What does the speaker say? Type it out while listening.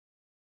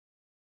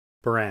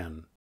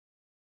Bran.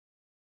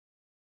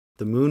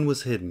 The moon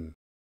was hidden,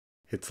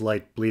 its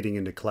light bleeding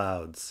into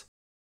clouds,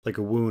 like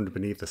a wound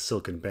beneath a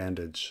silken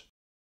bandage.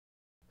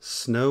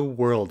 Snow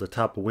whirled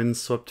atop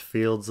windswept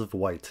fields of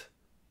white,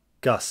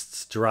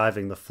 gusts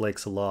driving the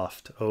flakes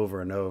aloft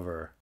over and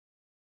over.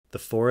 The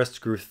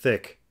forest grew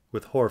thick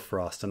with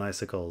hoarfrost and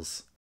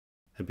icicles,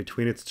 and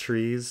between its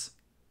trees,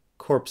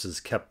 corpses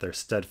kept their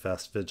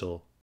steadfast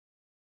vigil.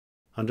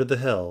 Under the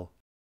hill,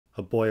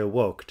 a boy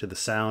awoke to the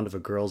sound of a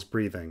girl's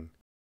breathing,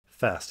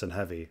 fast and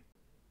heavy.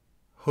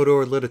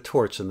 Hodor lit a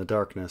torch in the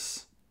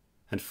darkness,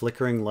 and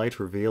flickering light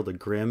revealed a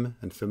grim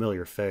and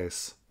familiar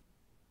face.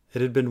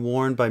 It had been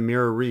worn by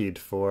Mira Reed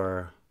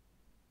for...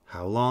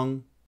 how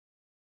long?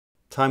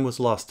 Time was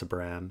lost to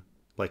Bran,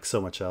 like so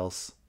much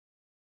else.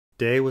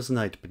 Day was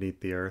night beneath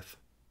the earth.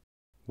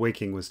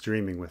 Waking was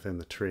dreaming within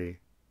the tree.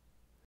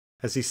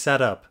 As he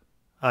sat up,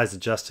 eyes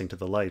adjusting to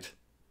the light,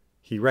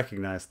 he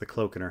recognized the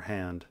cloak in her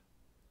hand.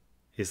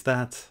 Is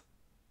that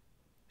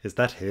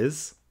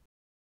his?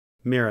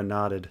 Mira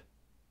nodded,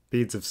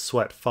 beads of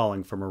sweat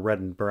falling from her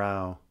reddened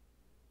brow.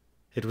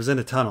 It was in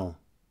a tunnel,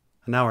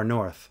 an hour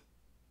north.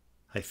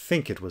 I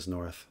think it was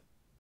north.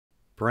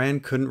 Bran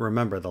couldn't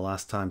remember the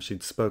last time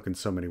she'd spoken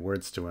so many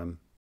words to him.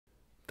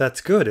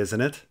 That's good,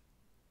 isn't it?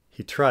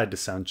 He tried to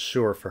sound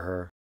sure for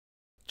her.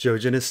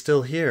 Jojen is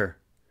still here.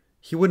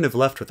 He wouldn't have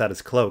left without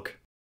his cloak.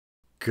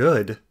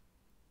 Good?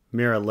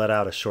 Mira let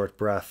out a short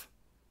breath,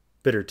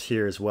 bitter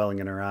tears welling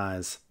in her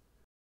eyes.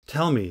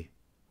 Tell me,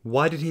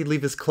 why did he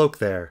leave his cloak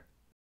there?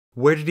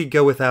 Where did he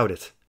go without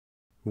it?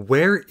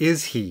 Where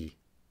is he?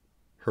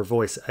 Her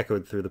voice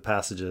echoed through the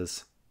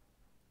passages.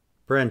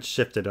 Bran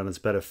shifted on his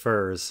bed of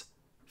furs,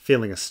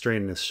 feeling a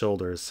strain in his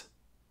shoulders.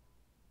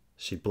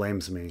 She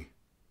blames me.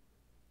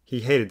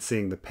 He hated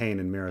seeing the pain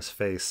in Mira's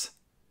face.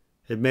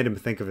 It made him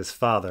think of his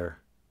father,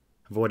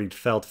 of what he'd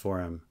felt for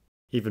him,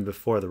 even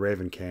before the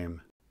Raven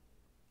came.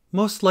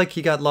 Most like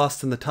he got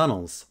lost in the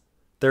tunnels.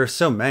 There are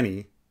so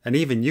many, and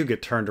even you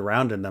get turned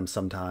around in them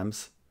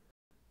sometimes.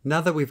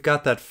 Now that we've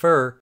got that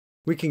fur,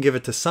 we can give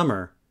it to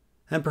Summer,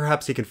 and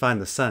perhaps he can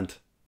find the scent.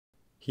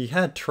 He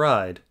had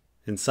tried,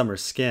 in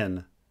Summer's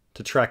skin,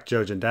 to track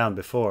Jojen down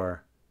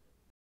before,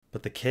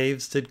 but the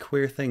caves did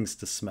queer things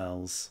to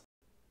smells.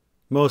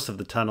 Most of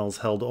the tunnels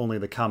held only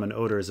the common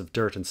odors of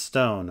dirt and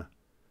stone,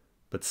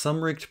 but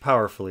some reeked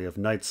powerfully of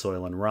night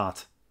soil and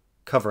rot,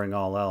 covering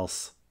all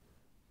else.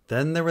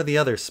 Then there were the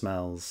other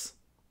smells,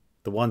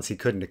 the ones he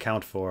couldn't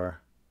account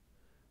for.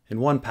 In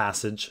one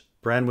passage,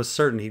 Bran was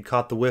certain he'd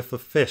caught the whiff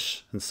of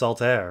fish and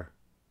salt air.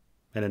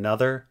 In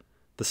another,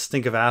 the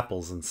stink of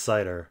apples and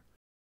cider.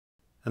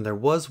 And there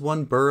was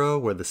one burrow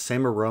where the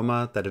same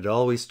aroma that had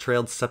always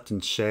trailed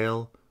Septon's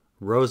shale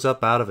rose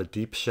up out of a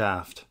deep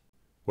shaft,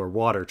 where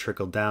water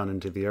trickled down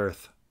into the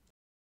earth.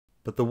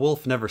 But the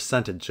wolf never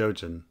scented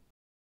Jojen.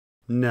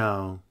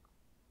 No.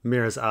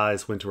 Mira's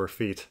eyes went to her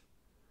feet.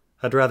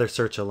 I'd rather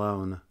search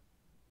alone.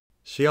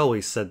 She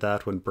always said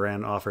that when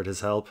Bran offered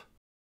his help.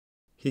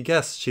 He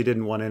guessed she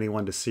didn't want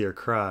anyone to see her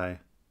cry.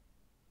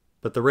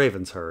 But the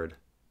ravens heard.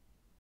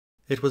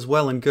 It was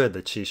well and good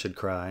that she should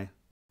cry.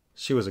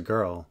 She was a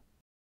girl.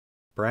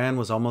 Bran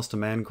was almost a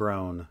man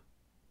grown.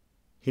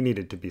 He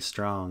needed to be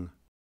strong.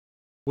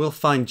 We'll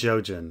find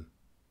Jojen.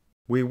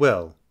 We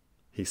will,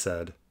 he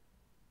said.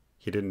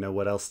 He didn't know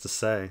what else to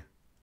say.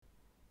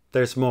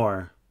 There's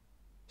more.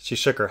 She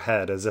shook her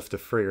head as if to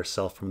free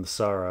herself from the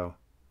sorrow.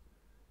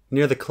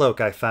 Near the cloak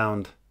I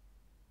found...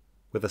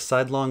 With a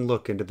sidelong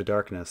look into the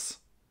darkness,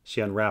 she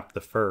unwrapped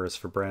the furs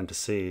for Bran to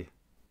see.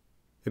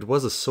 It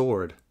was a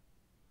sword.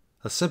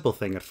 A simple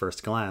thing at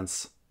first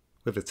glance,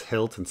 with its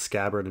hilt and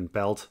scabbard and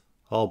belt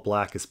all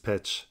black as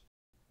pitch.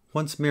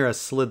 Once Mira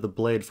slid the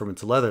blade from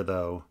its leather,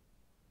 though,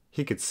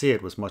 he could see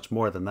it was much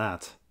more than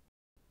that.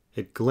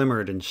 It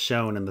glimmered and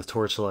shone in the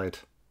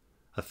torchlight,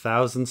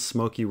 1,000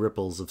 smoky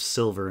ripples of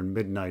silver and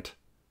midnight,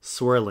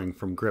 swirling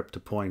from grip to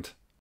point.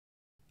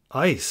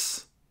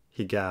 Ice!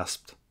 He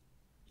gasped.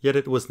 Yet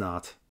it was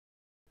not.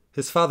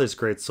 His father's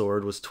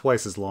greatsword was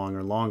twice as long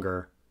or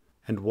longer,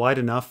 and wide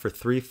enough for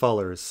 3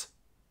 fullers,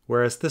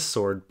 whereas this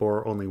sword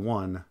bore only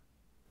 1.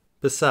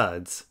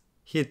 Besides,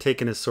 he had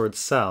taken his sword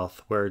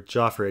south, where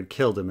Joffrey had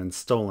killed him and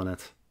stolen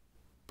it.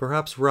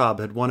 Perhaps Robb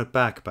had won it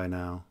back by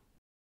now.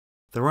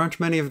 There aren't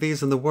many of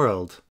these in the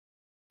world.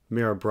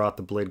 Mira brought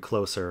the blade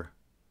closer.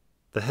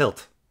 The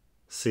hilt.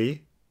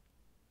 See?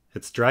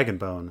 It's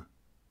dragonbone.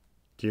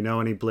 Do you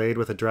know any blade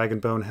with a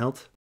dragonbone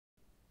hilt?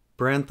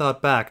 Bran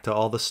thought back to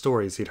all the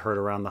stories he'd heard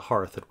around the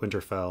hearth at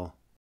Winterfell.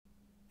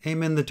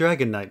 Aemon the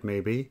Dragon Knight,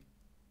 maybe,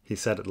 he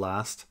said at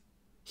last.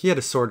 He had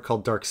a sword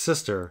called Dark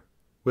Sister,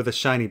 with a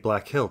shiny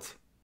black hilt.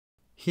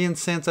 He and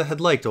Sansa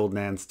had liked old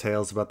Nan's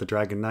tales about the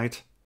Dragon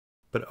Knight,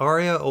 but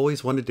Arya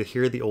always wanted to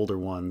hear the older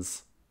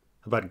ones,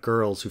 about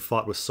girls who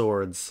fought with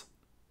swords.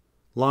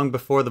 Long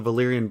before the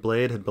Valyrian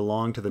blade had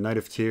belonged to the Knight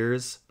of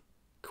Tears,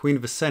 Queen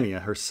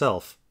Visenya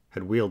herself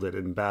had wielded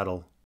it in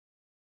battle.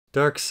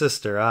 Dark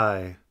Sister,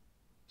 aye.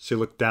 She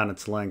looked down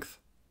its length.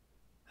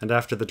 And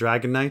after the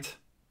Dragon Knight,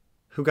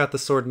 who got the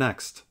sword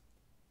next?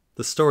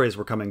 The stories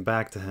were coming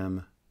back to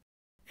him.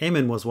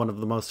 Aemon was one of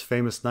the most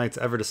famous knights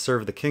ever to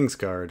serve the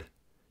Kingsguard.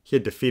 He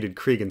had defeated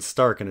Cregan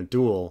Stark in a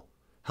duel,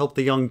 helped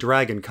the young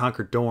dragon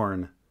conquer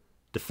Dorne,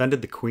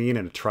 defended the queen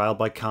in a trial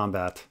by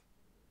combat.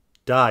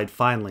 Died,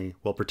 finally,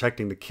 while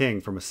protecting the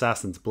king from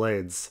assassins'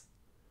 blades.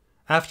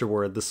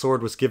 Afterward, the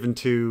sword was given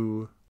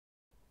to...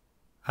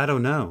 I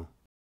don't know,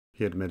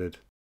 he admitted.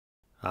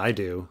 I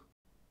do.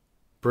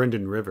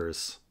 Brynden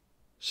Rivers,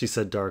 she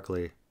said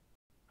darkly.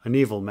 An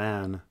evil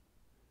man.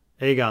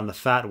 Aegon the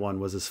Fat One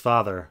was his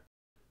father,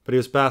 but he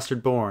was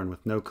bastard-born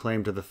with no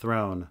claim to the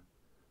throne,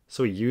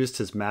 so he used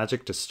his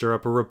magic to stir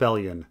up a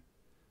rebellion,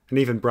 and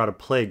even brought a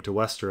plague to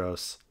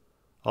Westeros,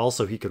 all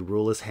so he could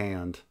rule his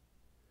hand.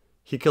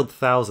 He killed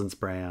thousands,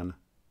 Bran.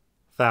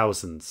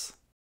 Thousands.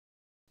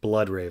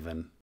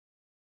 Bloodraven.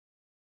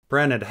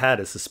 Bran had had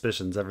his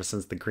suspicions ever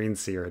since the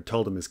Greenseer had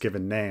told him his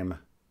given name.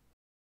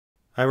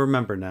 I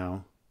remember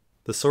now.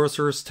 The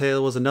sorcerer's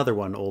tale was another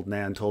one old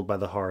Nan told by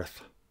the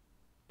hearth.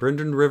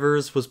 Brynden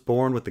Rivers was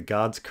born with the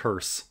god's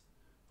curse,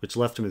 which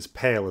left him as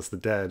pale as the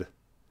dead.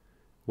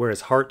 Where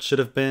his heart should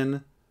have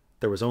been,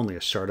 there was only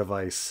a shard of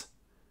ice,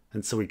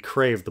 and so he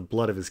craved the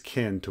blood of his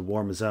kin to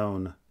warm his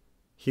own.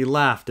 He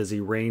laughed as he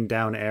rained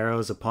down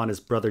arrows upon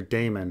his brother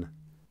Daemon,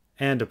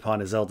 and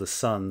upon his eldest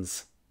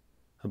sons,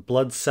 a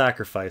blood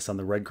sacrifice on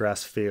the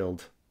Redgrass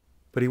field.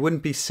 But he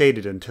wouldn't be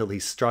sated until he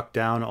struck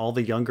down all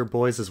the younger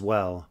boys as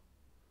well.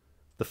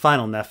 The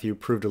final nephew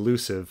proved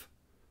elusive,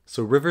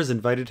 so Rivers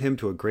invited him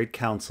to a great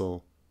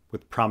council,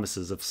 with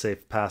promises of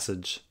safe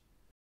passage.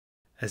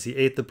 As he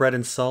ate the bread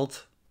and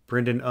salt,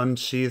 Brynden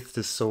unsheathed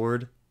his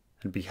sword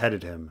and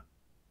beheaded him,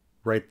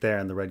 right there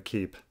in the Red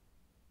Keep.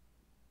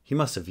 He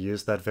must have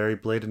used that very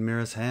blade in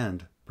Mira's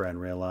hand, Bran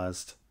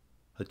realized,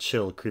 a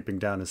chill creeping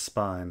down his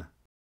spine.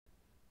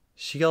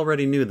 She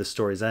already knew the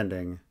story's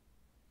ending,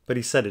 but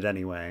he said it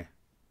anyway.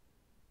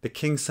 The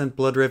king sent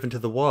Bloodraven to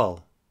the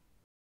Wall,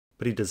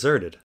 but he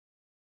deserted.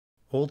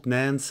 Old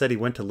Nan said he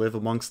went to live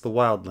amongst the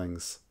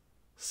wildlings,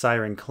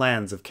 siring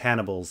clans of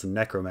cannibals and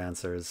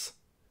necromancers.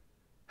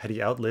 Had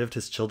he outlived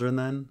his children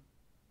then?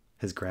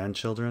 His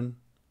grandchildren?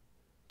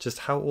 Just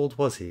how old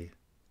was he?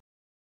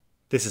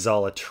 This is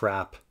all a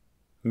trap,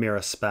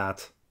 Mira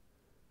spat.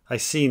 I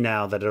see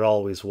now that it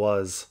always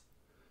was.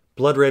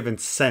 Bloodraven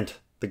sent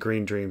the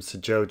green dreams to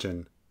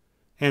Jojen,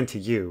 and to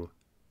you,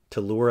 to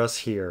lure us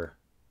here.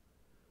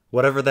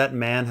 Whatever that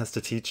man has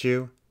to teach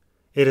you,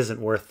 it isn't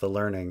worth the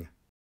learning.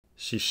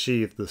 She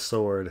sheathed the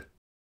sword.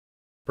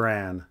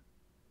 Bran,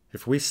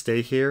 if we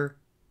stay here,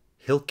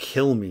 he'll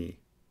kill me.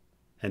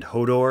 And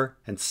Hodor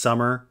and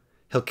Summer,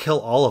 he'll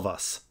kill all of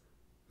us.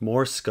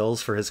 More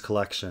skulls for his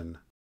collection.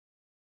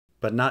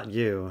 But not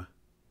you.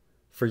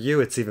 For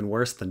you, it's even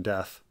worse than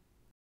death.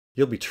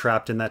 You'll be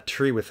trapped in that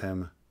tree with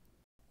him,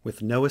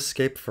 with no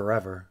escape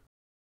forever.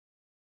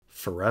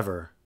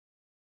 Forever.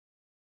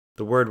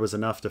 The word was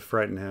enough to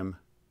frighten him.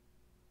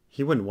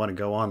 He wouldn't want to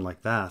go on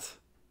like that,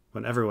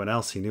 when everyone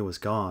else he knew was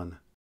gone.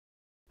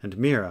 And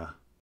Mira,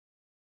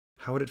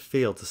 how would it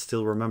feel to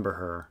still remember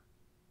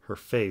her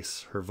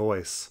face, her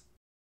voice,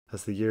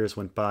 as the years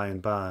went by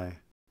and by?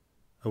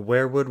 A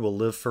werewood will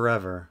live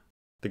forever,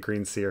 the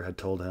Greenseer had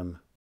told him.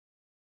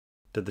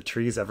 Did the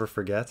trees ever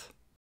forget?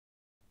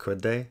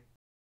 Could they?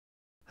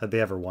 Had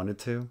they ever wanted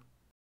to?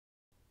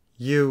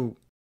 You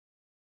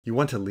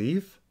want to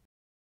leave?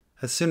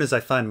 As soon as I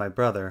find my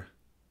brother.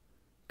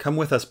 Come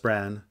with us,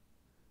 Bran.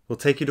 We'll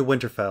take you to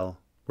Winterfell,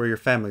 where your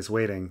family's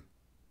waiting,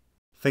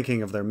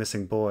 thinking of their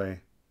missing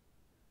boy.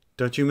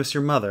 Don't you miss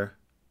your mother?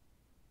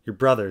 Your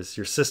brothers,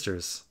 your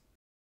sisters?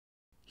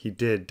 He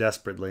did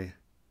desperately.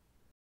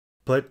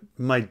 But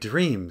my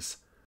dreams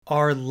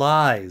are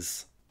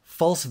lies,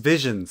 false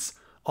visions,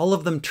 all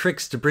of them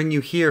tricks to bring you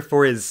here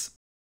for his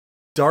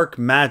dark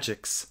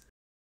magics.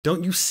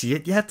 Don't you see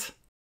it yet?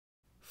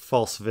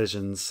 False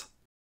visions.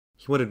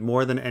 He wanted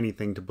more than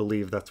anything to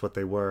believe that's what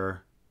they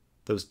were.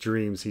 Those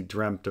dreams he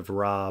dreamt of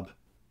Robb,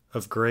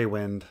 of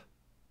Greywind,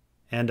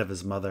 and of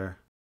his mother.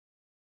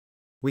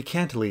 We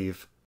can't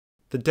leave.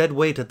 The dead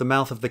wait at the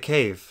mouth of the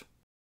cave.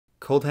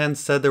 Cold Hand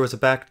said there was a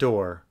back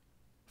door,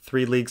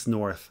 3 leagues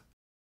north.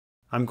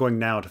 I'm going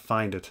now to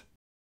find it.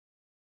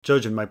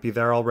 Jojen might be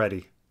there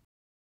already.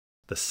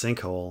 The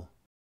sinkhole.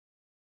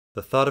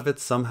 The thought of it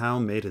somehow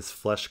made his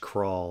flesh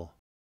crawl.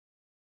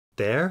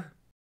 There?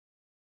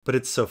 But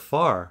it's so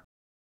far.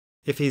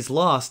 If he's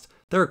lost,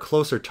 there are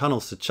closer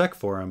tunnels to check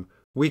for him.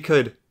 We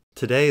could...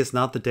 Today is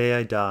not the day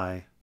I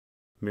die,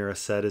 Mira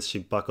said as she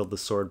buckled the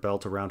sword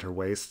belt around her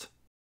waist.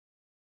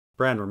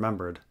 Bran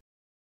remembered.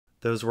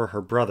 Those were her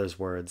brother's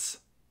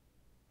words.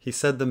 He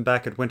said them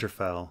back at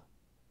Winterfell,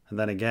 and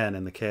then again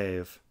in the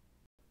cave.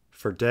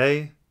 For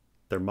day,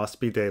 there must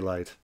be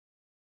daylight.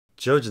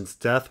 Jojen's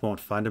death won't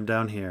find him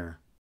down here.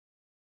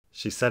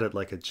 She said it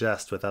like a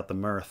jest without the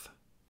mirth.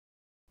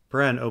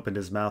 Bran opened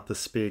his mouth to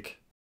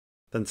speak,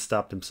 then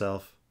stopped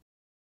himself.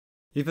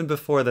 Even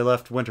before they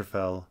left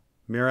Winterfell,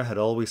 Mira had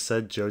always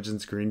said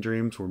Jojen's green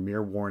dreams were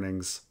mere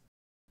warnings,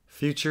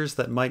 futures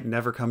that might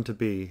never come to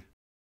be,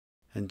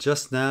 and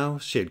just now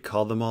she had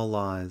called them all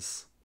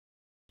lies.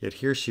 Yet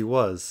here she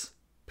was,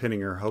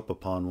 pinning her hope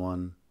upon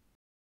one.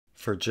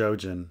 For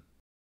Jojen.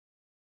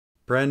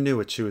 Bran knew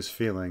what she was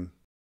feeling.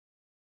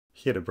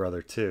 He had a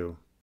brother too.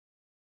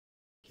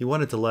 He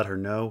wanted to let her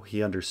know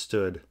he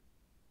understood.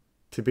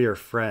 To be her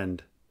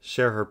friend,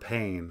 share her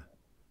pain,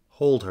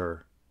 hold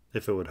her,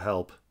 if it would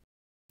help,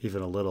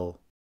 even a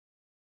little.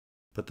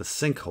 But the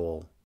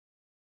sinkhole.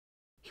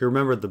 He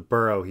remembered the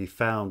burrow he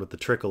found with the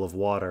trickle of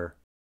water,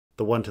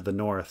 the one to the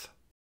north.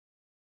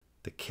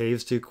 The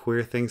caves do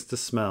queer things to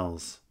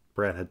smells,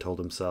 Bran had told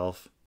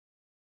himself.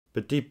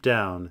 But deep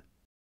down,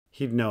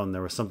 he'd known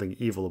there was something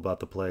evil about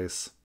the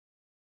place.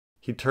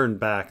 He'd turned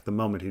back the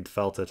moment he'd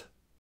felt it.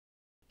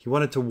 He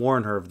wanted to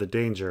warn her of the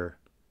danger,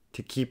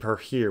 to keep her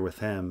here with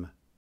him.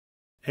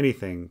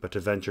 Anything but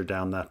to venture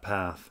down that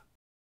path.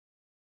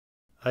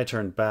 I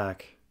turned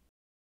back.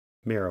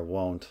 Mira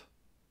won't.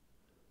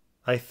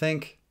 I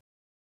think...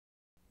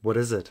 What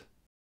is it?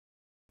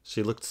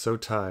 She looked so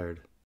tired,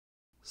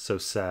 so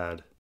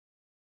sad.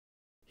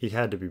 He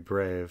had to be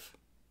brave.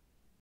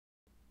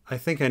 I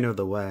think I know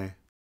the way.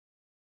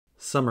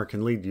 Summer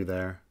can lead you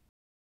there.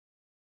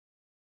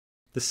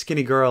 The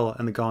skinny girl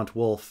and the gaunt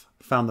wolf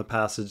found the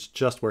passage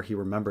just where he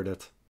remembered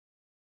it.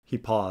 He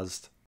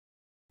paused.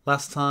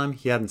 Last time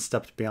he hadn't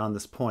stepped beyond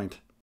this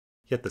point,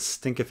 yet the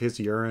stink of his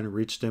urine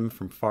reached him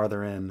from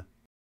farther in,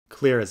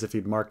 clear as if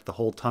he'd marked the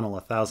whole tunnel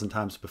 1,000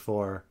 times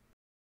before.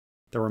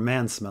 There were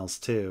man smells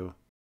too.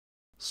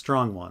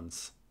 Strong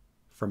ones,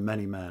 from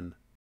many men.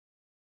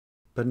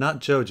 But not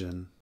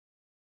Jojen,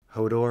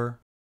 Hodor,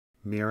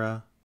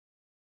 Mira,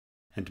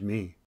 and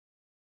me.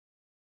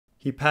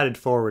 He padded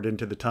forward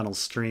into the tunnel's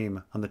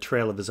stream on the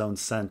trail of his own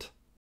scent.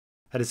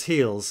 At his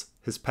heels,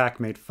 his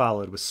packmate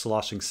followed with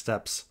sloshing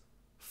steps,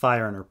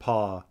 fire in her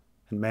paw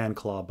and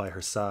man-claw by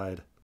her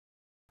side.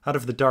 Out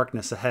of the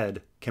darkness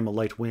ahead came a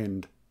light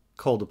wind,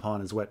 cold upon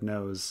his wet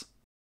nose.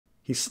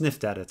 He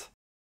sniffed at it,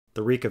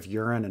 the reek of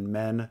urine and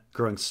men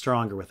growing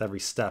stronger with every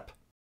step,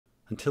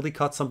 until he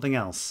caught something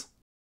else.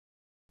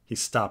 He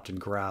stopped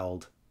and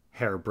growled,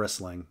 hair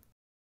bristling.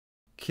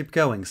 Keep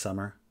going,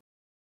 Summer.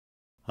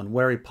 On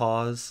wary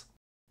paws,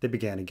 they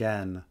began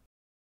again.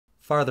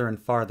 Farther and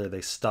farther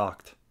they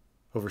stalked,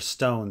 over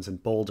stones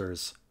and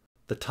boulders,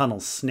 the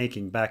tunnels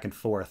snaking back and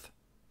forth,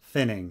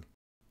 thinning,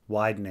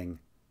 widening,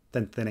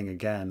 then thinning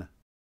again.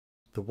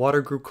 The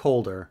water grew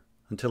colder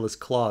until his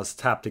claws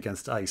tapped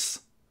against ice,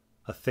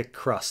 a thick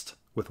crust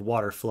with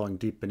water flowing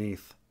deep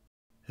beneath.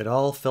 It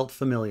all felt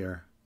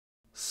familiar.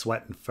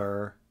 Sweat and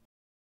fur,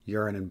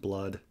 urine and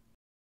blood,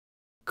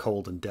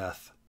 cold and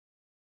death.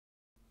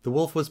 The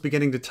wolf was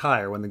beginning to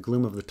tire when the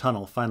gloom of the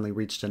tunnel finally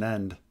reached an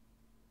end.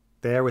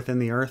 There within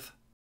the earth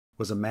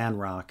was a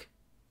man-rock,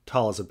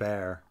 tall as a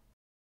bear.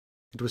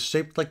 It was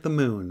shaped like the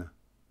moon,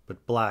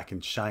 but black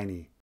and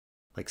shiny,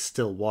 like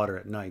still water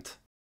at night.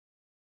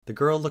 The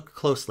girl looked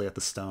closely at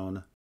the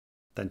stone,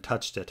 then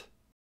touched it.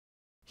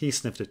 He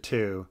sniffed it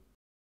too,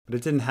 but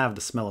it didn't have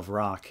the smell of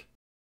rock.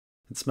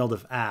 It smelled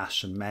of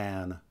ash and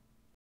man.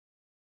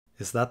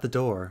 Is that the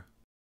door?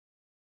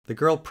 The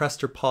girl pressed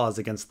her paws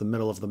against the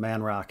middle of the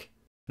man-rock,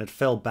 and it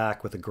fell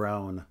back with a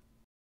groan.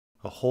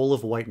 A hole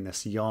of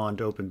whiteness yawned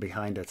open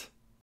behind it.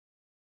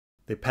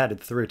 They padded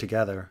through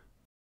together.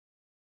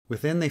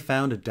 Within they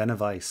found a den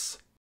of ice.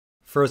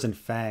 Frozen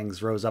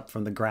fangs rose up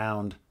from the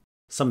ground,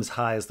 some as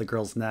high as the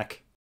girl's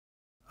neck.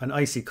 An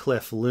icy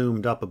cliff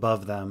loomed up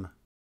above them.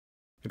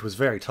 It was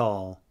very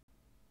tall,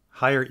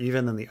 higher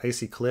even than the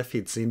icy cliff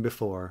he'd seen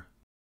before.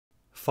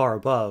 Far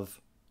above,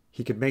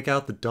 he could make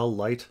out the dull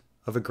light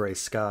of a gray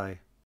sky.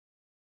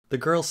 The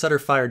girl set her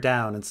fire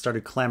down and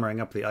started clambering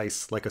up the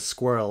ice like a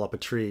squirrel up a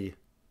tree.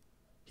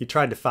 He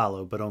tried to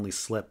follow, but only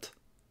slipped.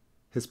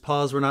 His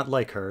paws were not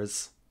like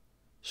hers.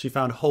 She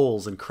found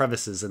holes and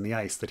crevices in the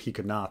ice that he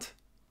could not.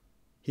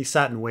 He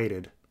sat and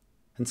waited,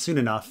 and soon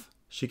enough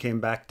she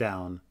came back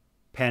down,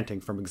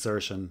 panting from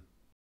exertion.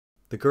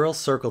 The girl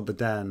circled the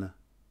den,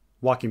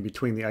 walking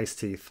between the ice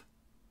teeth.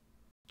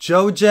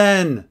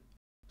 "Jojen!"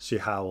 she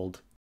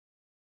howled.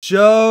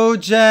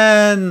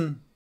 "Jojen!"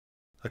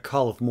 A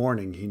call of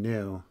mourning, he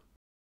knew.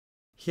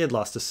 He had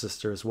lost a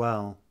sister as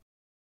well,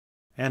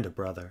 and a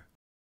brother.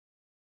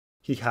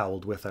 He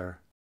howled with her.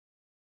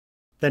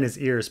 Then his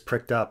ears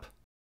pricked up.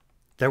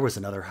 There was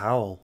another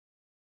howl.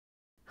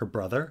 Her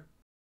brother?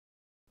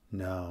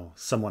 No,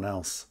 someone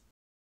else.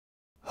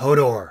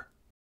 "Hodor!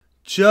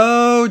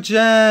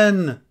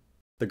 Jojen!"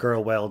 the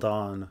girl wailed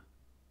on.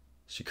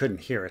 She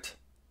couldn't hear it.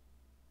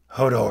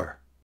 "Hodor!"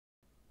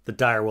 The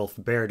direwolf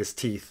bared his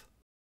teeth.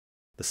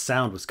 The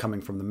sound was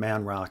coming from the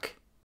man-rock.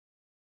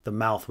 The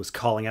mouth was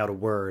calling out a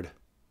word.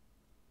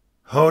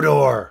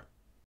 "Hodor!"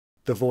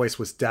 The voice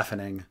was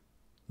deafening.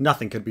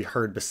 Nothing could be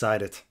heard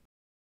beside it.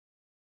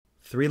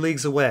 3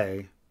 leagues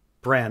away,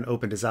 Bran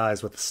opened his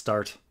eyes with a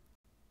start.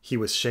 He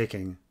was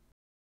shaking.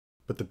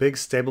 But the big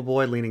stable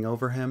boy leaning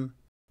over him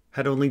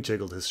had only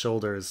jiggled his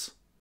shoulders,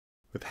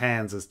 with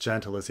hands as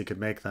gentle as he could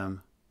make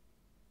them.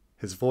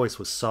 His voice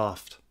was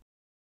soft.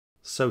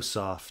 So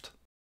soft.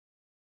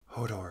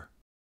 "Hodor.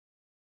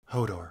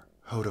 Hodor.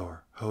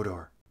 Hodor.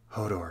 Hodor.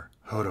 Hodor.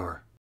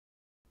 Hodor."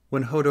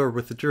 When Hodor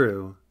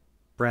withdrew,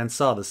 Bran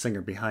saw the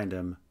singer behind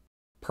him,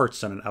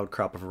 perched on an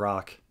outcrop of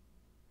rock.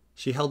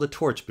 She held a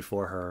torch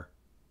before her,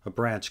 a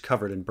branch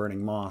covered in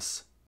burning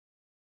moss.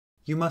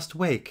 "You must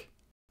wake,"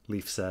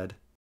 Leaf said.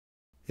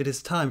 "It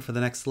is time for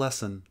the next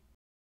lesson."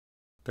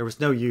 There was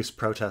no use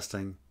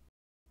protesting.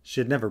 She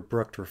had never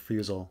brooked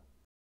refusal.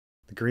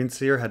 The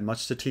Greenseer had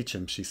much to teach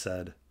him, she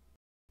said,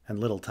 and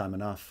little time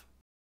enough.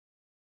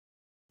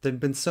 There'd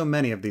been so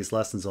many of these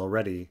lessons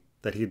already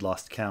that he'd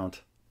lost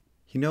count.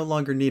 He no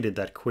longer needed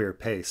that queer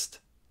paste.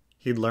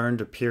 He'd learned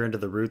to peer into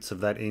the roots of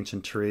that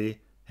ancient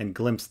tree and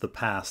glimpse the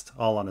past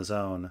all on his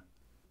own.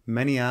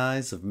 Many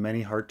eyes of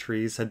many heart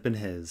trees had been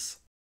his.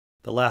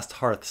 The last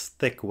hearth's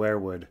thick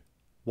weirwood,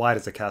 wide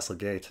as a castle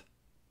gate.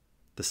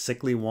 The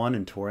sickly one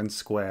in Torrens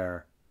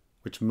Square,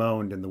 which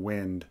moaned in the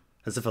wind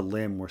as if a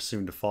limb were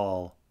soon to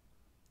fall.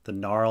 The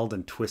gnarled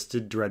and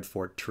twisted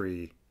Dreadfort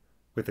tree,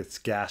 with its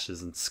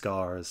gashes and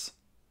scars.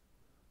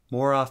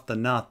 More oft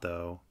than not,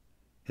 though,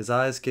 his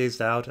eyes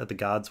gazed out at the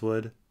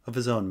godswood of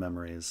his own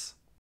memories.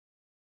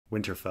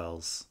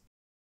 Winterfell's.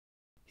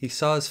 He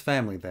saw his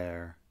family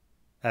there,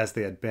 as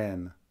they had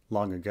been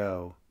long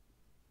ago.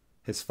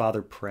 His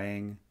father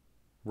praying,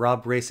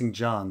 Robb racing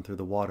Jon through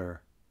the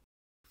water,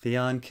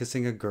 Theon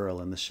kissing a girl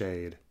in the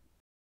shade.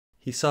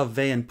 He saw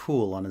Vayan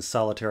Poole on his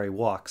solitary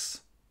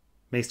walks,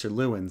 Maester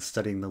Luwin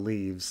studying the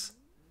leaves.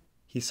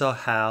 He saw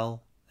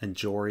Hal and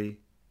Jory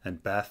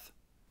and Beth.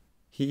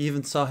 He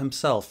even saw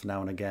himself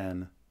now and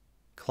again,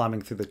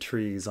 climbing through the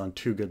trees on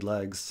two good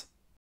legs.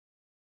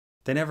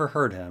 They never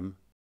heard him,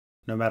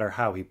 no matter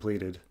how he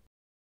pleaded.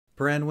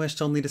 Bran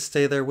wished only to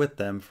stay there with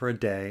them for a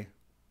day,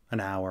 an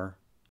hour,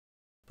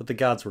 but the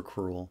gods were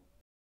cruel.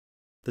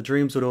 The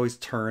dreams would always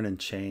turn and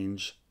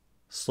change,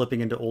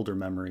 slipping into older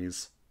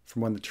memories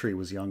from when the tree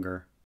was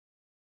younger.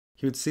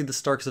 He would see the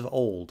Starks of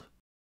old,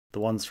 the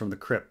ones from the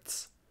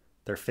crypts,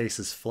 their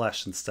faces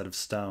flesh instead of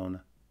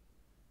stone.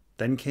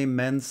 Then came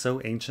men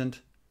so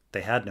ancient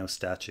they had no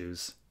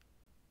statues.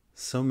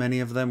 So many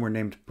of them were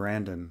named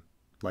Brandon,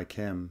 like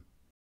him.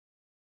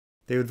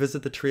 They would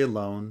visit the tree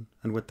alone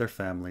and with their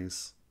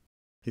families.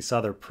 He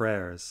saw their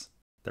prayers,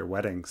 their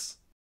weddings,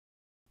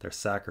 their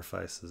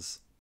sacrifices.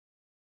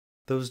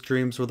 Those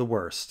dreams were the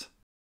worst.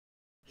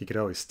 He could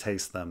always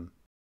taste them.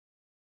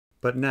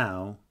 But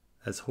now,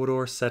 as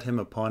Hodor set him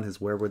upon his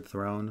weirwood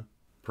throne,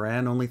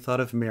 Bran only thought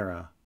of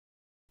Meera,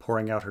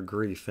 pouring out her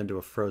grief into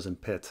a frozen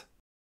pit.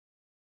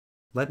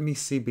 Let me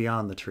see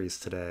beyond the trees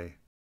today.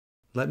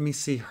 Let me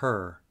see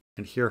her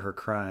and hear her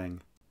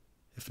crying.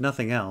 If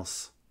nothing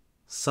else,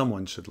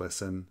 someone should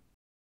listen.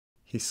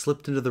 He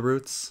slipped into the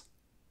roots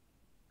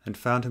and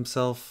found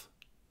himself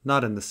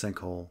not in the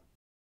sinkhole,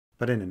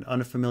 but in an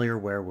unfamiliar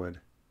weirwood.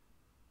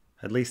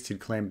 At least he'd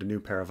claimed a new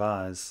pair of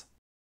eyes.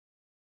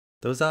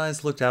 Those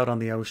eyes looked out on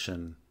the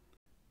ocean.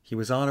 He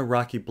was on a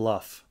rocky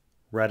bluff,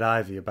 red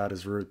ivy about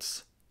his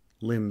roots,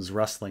 limbs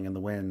rustling in the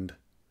wind.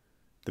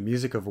 The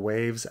music of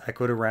waves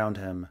echoed around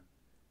him,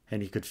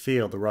 and he could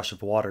feel the rush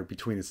of water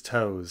between his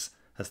toes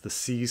as the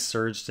sea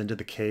surged into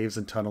the caves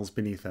and tunnels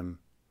beneath him.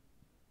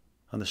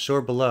 On the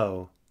shore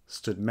below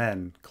stood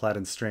men clad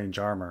in strange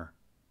armor.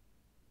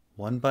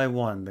 One by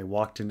one they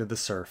walked into the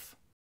surf.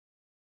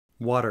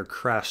 Water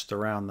crashed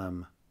around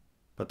them,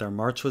 but their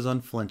march was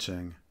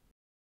unflinching.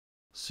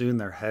 Soon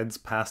their heads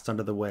passed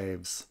under the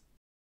waves,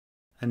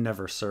 and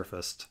never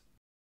surfaced.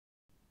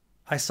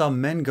 "I saw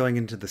men going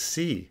into the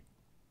sea,"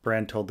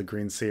 Bran told the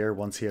Greenseer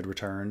once he had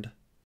returned.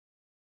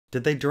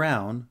 "Did they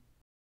drown?"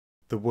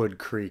 The wood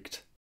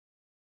creaked.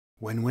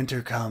 "When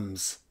winter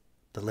comes,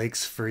 the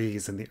lakes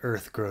freeze and the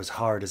earth grows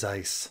hard as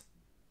ice.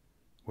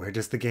 Where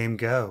does the game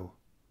go?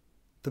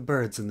 The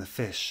birds and the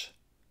fish.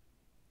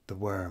 The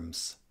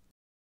worms."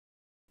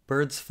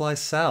 "Birds fly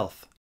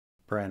south,"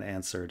 Bran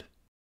answered.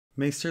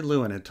 Maester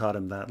Luwin had taught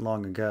him that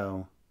long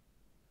ago.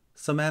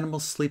 "Some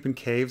animals sleep in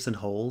caves and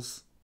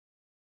holes.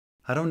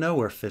 I don't know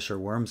where fish or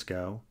worms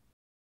go.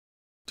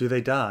 Do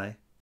they die?"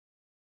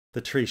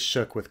 The tree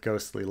shook with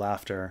ghostly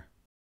laughter.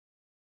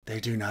 "They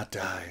do not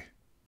die.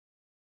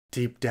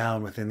 Deep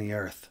down within the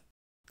earth,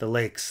 the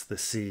lakes, the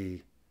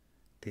sea,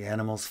 the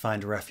animals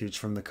find refuge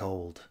from the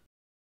cold.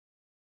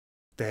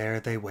 There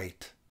they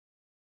wait."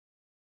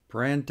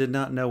 Bran did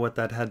not know what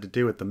that had to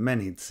do with the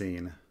men he'd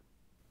seen.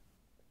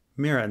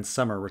 Meera and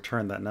Summer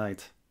returned that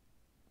night.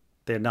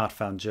 They had not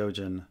found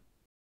Jojen.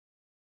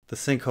 "The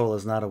sinkhole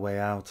is not a way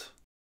out,"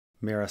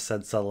 Meera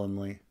said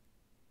sullenly.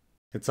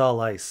 "It's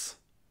all ice.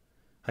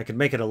 I could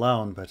make it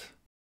alone, but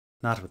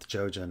not with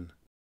Jojen.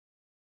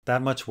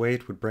 That much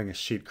weight would bring a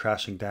sheet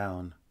crashing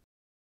down.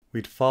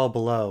 We'd fall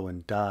below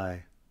and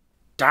die."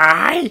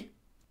 "Die?"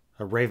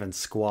 A raven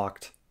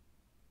squawked.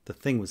 The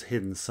thing was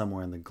hidden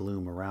somewhere in the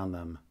gloom around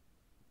them.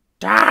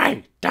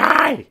 "Die!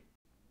 Die!"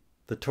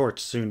 The torch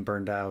soon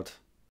burned out.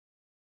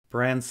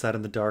 Bran sat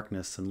in the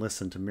darkness and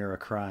listened to Meera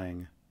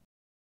crying.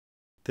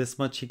 This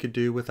much he could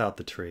do without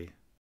the tree.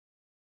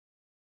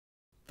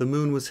 The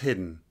moon was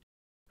hidden,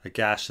 a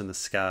gash in the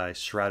sky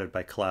shrouded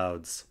by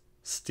clouds,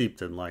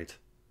 steeped in light.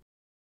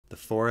 The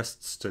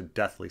forest stood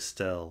deathly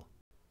still.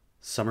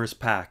 Summer's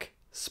pack,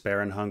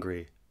 spare and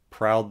hungry,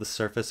 prowled the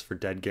surface for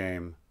dead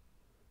game.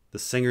 The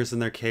singers in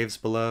their caves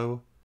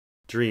below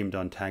dreamed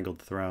on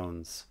tangled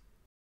thrones.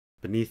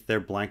 Beneath their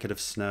blanket of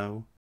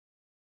snow,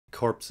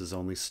 corpses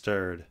only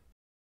stirred.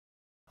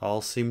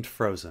 All seemed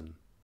frozen,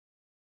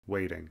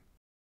 waiting.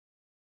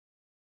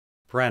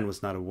 Bran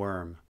was not a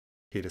worm,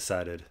 he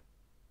decided.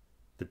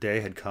 The day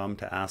had come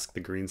to ask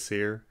the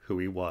Greenseer who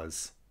he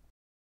was.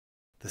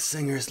 "The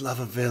singers love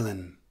a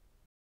villain,"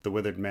 the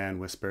withered man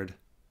whispered.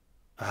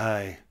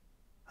 I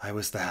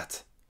was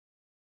that."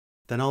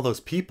 "Then all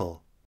those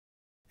people.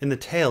 In the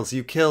tales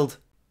you killed—"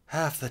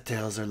 "Half the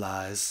tales are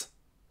lies,"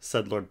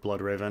 said Lord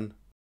Bloodraven.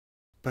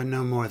 "But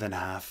no more than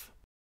half.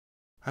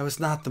 I was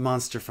not the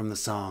monster from the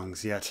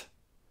songs, yet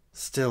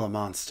still a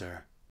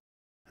monster.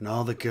 And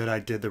all the good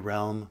I did the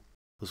realm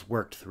was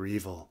worked through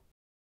evil.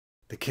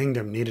 The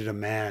kingdom needed a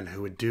man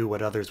who would do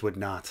what others would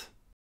not.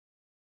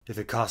 If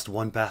it cost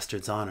one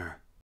bastard's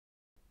honor,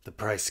 the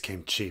price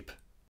came cheap."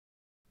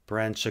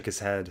 Bran shook his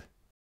head.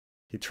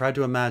 He tried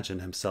to imagine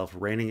himself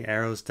raining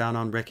arrows down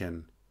on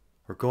Rickon,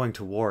 or going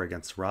to war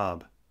against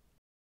Robb,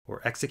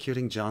 or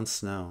executing Jon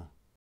Snow.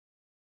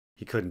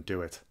 He couldn't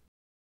do it.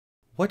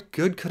 What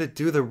good could it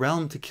do the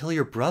realm to kill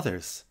your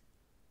brothers?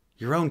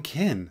 Your own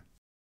kin?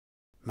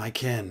 "My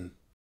kin.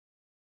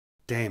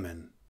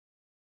 Daemon.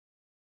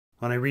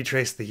 When I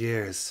retrace the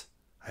years,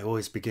 I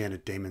always begin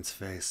at Daemon's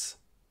face.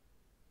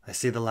 I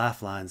see the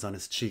laugh lines on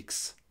his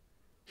cheeks,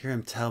 hear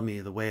him tell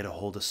me the way to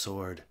hold a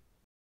sword,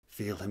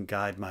 feel him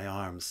guide my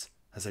arms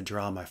as I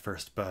draw my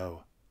first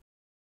bow.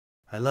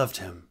 I loved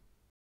him,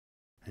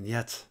 and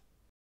yet—"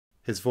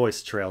 His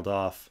voice trailed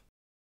off.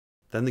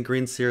 Then the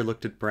Greenseer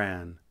looked at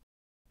Bran,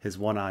 his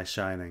one eye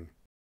shining.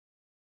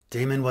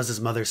 "Daemon was his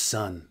mother's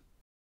son,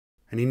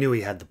 and he knew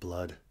he had the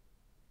blood.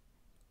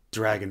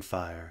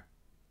 Dragonfire,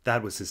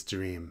 that was his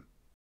dream,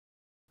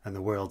 and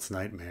the world's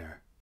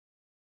nightmare."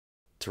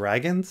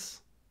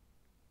 Dragons?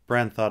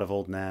 Bran thought of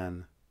old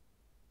Nan.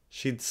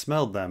 She'd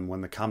smelled them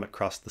when the comet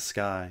crossed the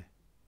sky.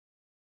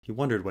 He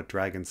wondered what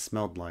dragons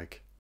smelled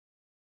like.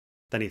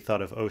 Then he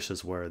thought of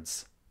Osha's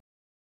words.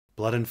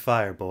 "Blood and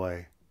fire,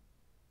 boy,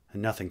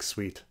 and nothing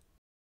sweet.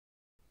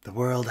 The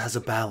world has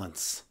a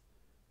balance,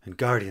 and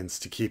guardians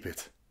to keep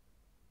it,"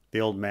 the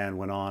old man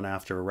went on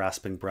after a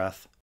rasping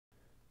breath.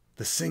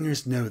 "The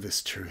singers know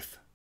this truth,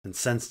 and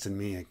sensed in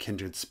me a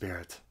kindred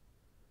spirit.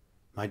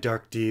 My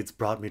dark deeds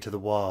brought me to the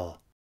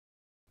wall,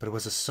 but it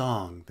was a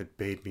song that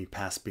bade me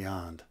pass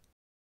beyond.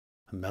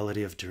 A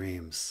melody of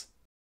dreams.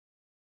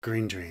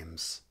 Green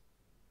dreams.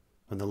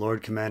 When the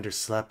Lord Commander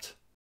slept,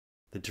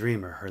 the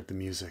dreamer heard the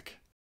music.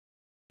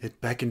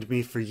 It beckoned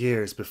me for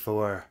years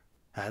before,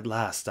 at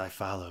last, I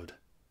followed.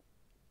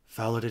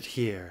 Followed it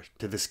here,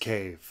 to this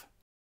cave."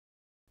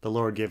 The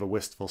Lord gave a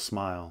wistful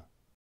smile.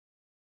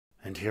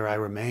 "And here I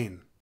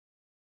remain,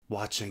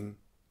 watching,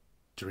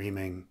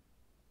 dreaming,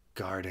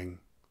 guarding.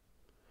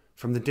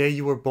 From the day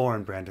you were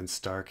born, Brandon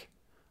Stark,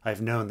 I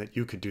have known that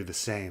you could do the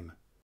same,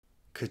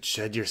 could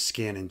shed your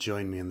skin and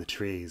join me in the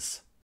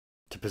trees,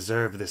 to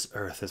preserve this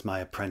earth as my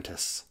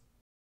apprentice.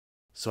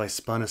 So I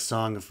spun a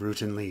song of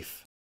root and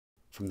leaf,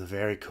 from the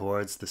very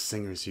chords the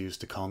singers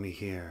used to call me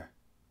here.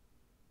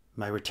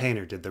 My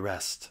retainer did the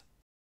rest."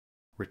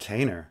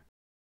 Retainer?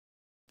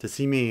 Does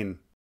he mean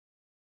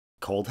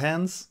Cold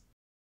Hands?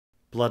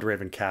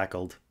 Bloodraven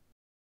cackled.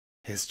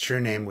 "His true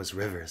name was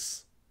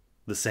Rivers,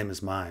 the same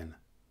as mine.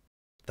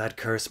 That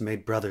curse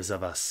made brothers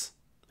of us,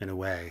 in a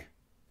way.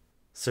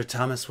 Sir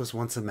Thomas was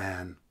once a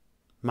man,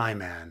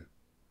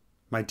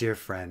 my dear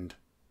friend.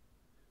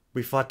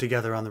 We fought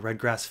together on the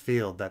Redgrass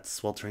Field that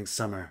sweltering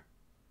summer.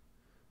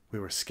 We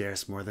were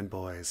scarce more than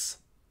boys.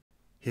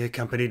 He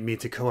accompanied me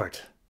to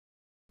court,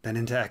 then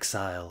into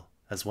exile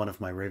as one of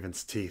my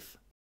raven's teeth."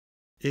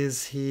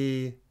 "Is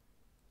he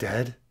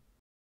dead?"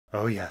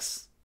 "Oh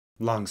yes,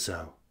 long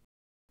so."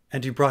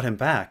 "And you brought him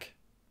back?"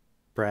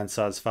 Bran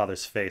saw his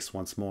father's face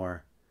once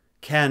more.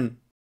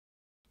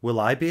 Will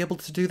I be able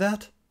to do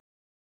that?"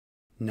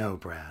 "No,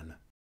 Bran,"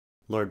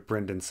 Lord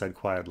Brynden said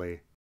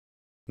quietly.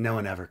 "No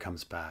one ever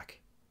comes back.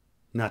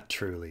 Not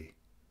truly.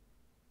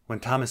 When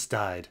Thomas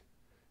died,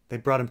 they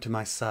brought him to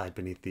my side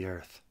beneath the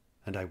earth,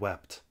 and I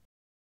wept.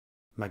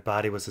 My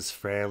body was as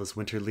frail as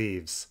winter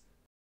leaves.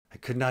 I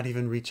could not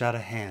even reach out a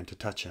hand to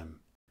touch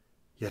him.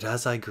 Yet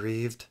as I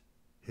grieved,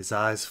 his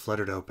eyes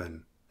fluttered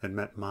open and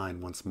met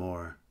mine once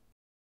more.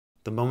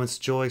 The moment's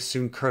joy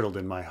soon curdled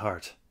in my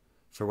heart,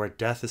 for where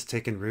death has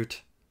taken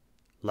root,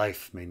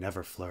 life may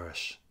never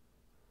flourish.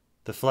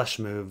 The flesh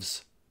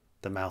moves,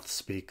 the mouth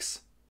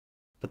speaks,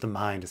 but the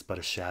mind is but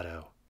a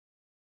shadow.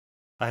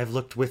 I have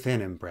looked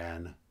within him,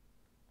 Bran.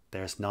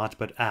 There is naught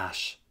but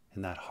ash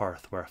in that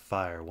hearth where a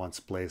fire once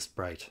blazed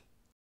bright.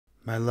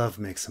 My love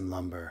makes him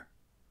lumber,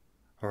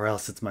 or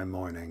else it's my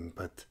mourning,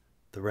 but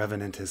the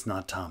revenant is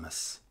not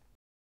Thomas."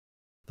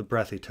 The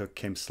breath he took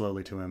came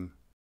slowly to him.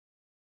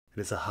 It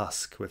is a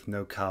husk with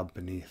no cob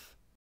beneath,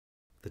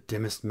 the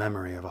dimmest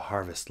memory of a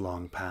harvest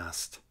long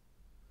past.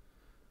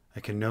 I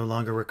can no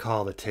longer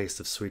recall the taste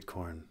of sweet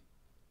corn,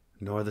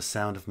 nor the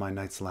sound of my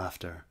night's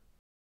laughter.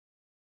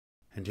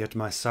 And yet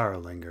my sorrow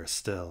lingers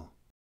still,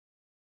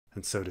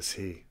 and so does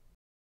he.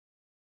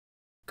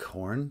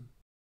 Corn?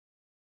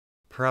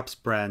 Perhaps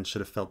Bran should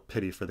have felt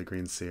pity for the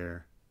green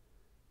seer.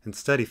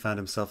 Instead, he found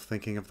himself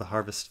thinking of the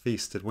harvest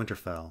feast at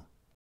Winterfell.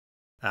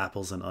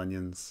 Apples and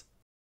onions,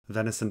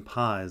 venison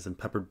pies and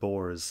peppered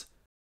boars,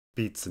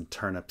 beets and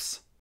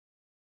turnips.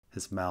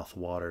 His mouth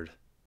watered.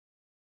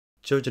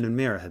 Jojen and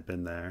Mira had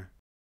been there.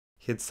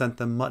 He had sent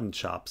them mutton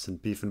chops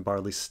and beef and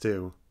barley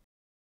stew.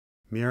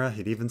 Mira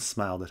had even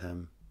smiled at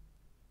him.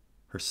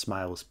 Her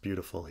smile was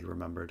beautiful, he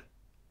remembered.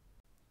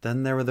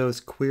 Then there were those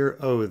queer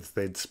oaths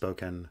they'd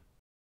spoken.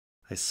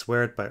 I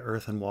swear it by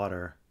earth and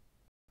water.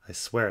 I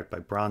swear it by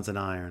bronze and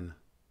iron.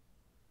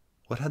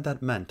 What had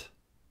that meant?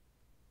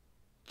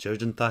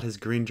 Jojen thought his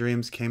green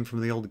dreams came from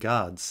the old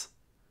gods,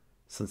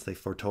 since they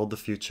foretold the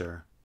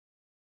future.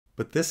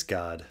 But this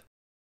god,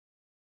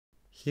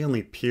 he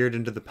only peered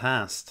into the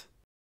past,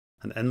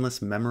 an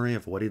endless memory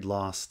of what he'd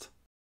lost.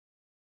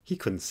 He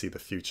couldn't see the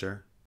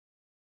future.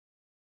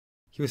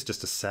 He was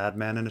just a sad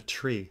man in a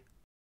tree.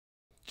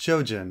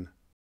 Jojen,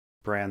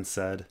 Bran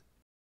said.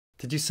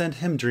 Did you send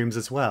him dreams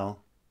as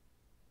well?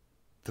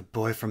 The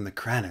boy from the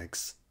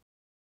Crannogs.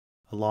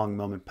 A long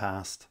moment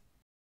passed.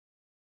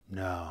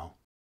 No,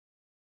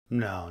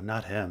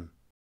 not him.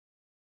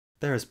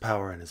 There is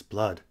power in his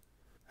blood,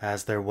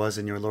 as there was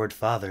in your Lord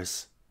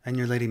Father's and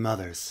your Lady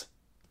Mother's.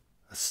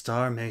 A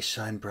star may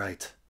shine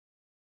bright,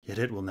 yet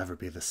it will never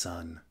be the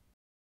sun.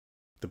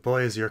 The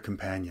boy is your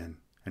companion,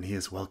 and he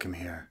is welcome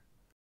here.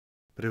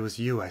 But it was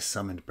you I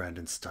summoned,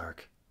 Brandon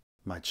Stark,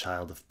 my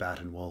child of bat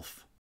and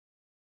wolf.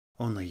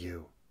 Only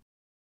you.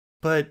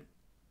 But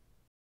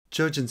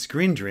Jojen's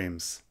green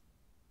dreams.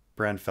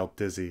 Bran felt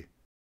dizzy.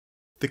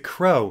 The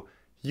crow,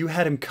 you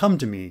had him come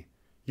to me.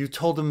 You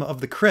told him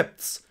of the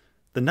crypts,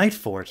 the night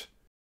fort.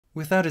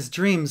 Without his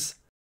dreams,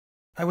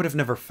 I would have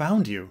never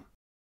found you.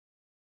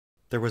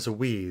 There was a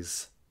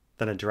wheeze,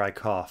 then a dry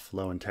cough,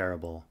 low and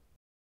terrible.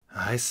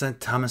 I sent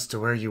Thomas to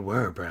where you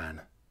were,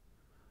 Bran.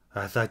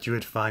 I thought you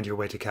would find your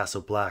way to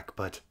Castle Black,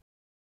 but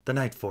the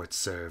night fort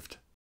served.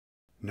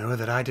 Know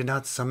that I did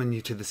not summon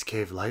you to this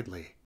cave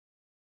lightly.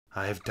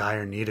 I have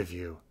dire need of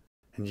you,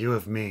 and you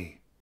of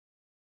me.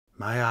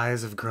 My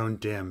eyes have grown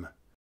dim,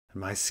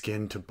 and my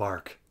skin to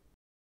bark.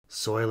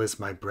 Soil is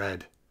my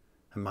bread,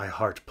 and my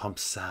heart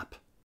pumps sap.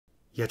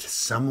 Yet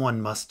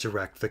someone must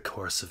direct the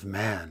course of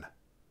man.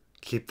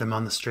 Keep them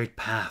on the straight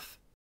path.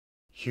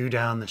 Hew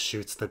down the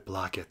shoots that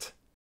block it.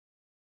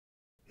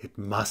 It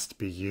must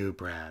be you,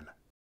 Bran.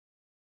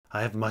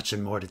 I have much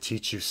and more to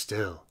teach you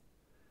still.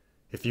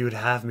 If you would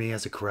have me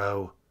as a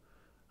crow,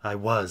 I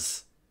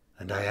was,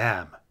 and I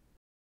am.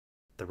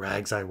 The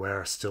rags I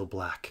wear are still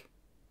black.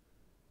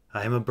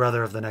 I am a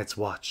brother of the Night's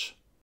Watch.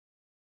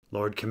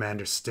 Lord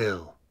Commander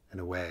still, in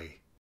a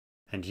way,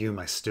 and you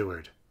my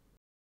steward.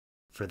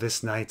 For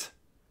this night,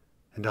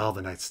 and all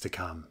the nights to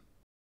come.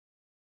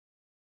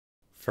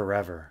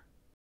 Forever.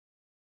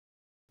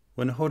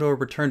 When Hodor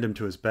returned him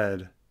to his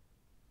bed,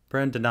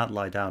 Bran did not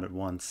lie down at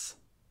once.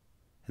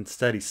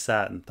 Instead, he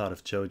sat and thought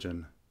of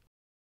Jojen.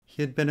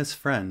 He had been his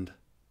friend,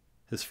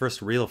 his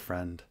first real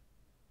friend,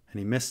 and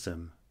he missed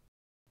him.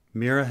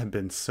 Mira had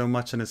been so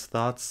much in his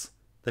thoughts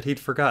that he'd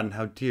forgotten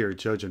how dear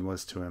Jojen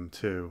was to him,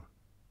 too.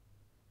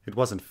 It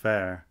wasn't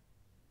fair.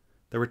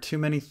 There were too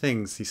many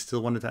things he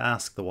still wanted to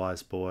ask the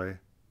wise boy,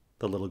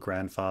 the little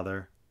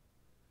grandfather.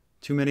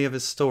 Too many of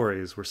his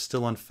stories were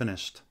still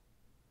unfinished.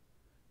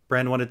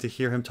 Bran wanted to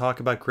hear him talk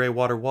about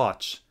Greywater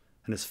Watch,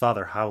 and his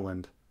father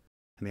Howland,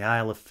 and the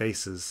Isle of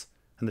Faces,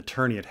 and the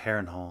tourney at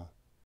Harrenhal.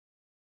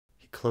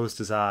 He closed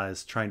his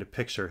eyes, trying to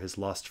picture his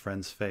lost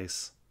friend's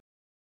face.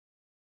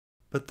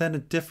 But then a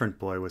different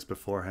boy was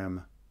before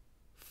him,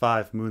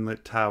 5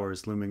 moonlit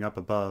towers looming up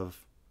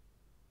above.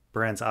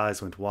 Bran's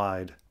eyes went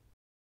wide.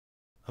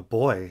 A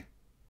boy?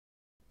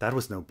 That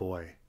was no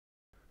boy.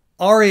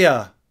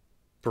 Arya!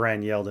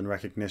 Bran yelled in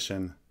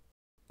recognition,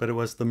 but it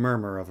was the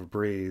murmur of a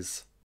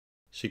breeze.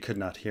 She could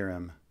not hear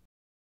him.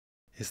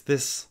 Is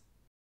this...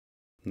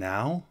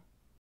 now?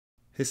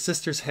 His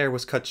sister's hair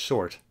was cut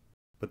short,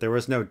 but there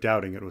was no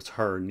doubting it was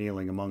her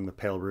kneeling among the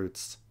pale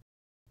roots.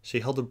 She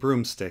held a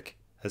broomstick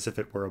as if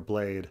it were a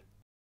blade.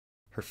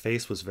 Her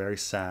face was very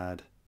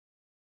sad.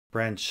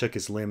 Bran shook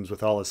his limbs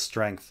with all his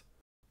strength.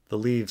 The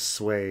leaves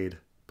swayed,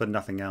 but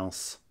nothing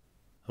else.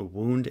 A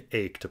wound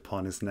ached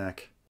upon his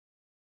neck.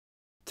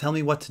 Tell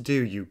me what to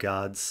do, you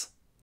gods.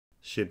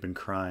 She had been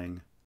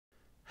crying.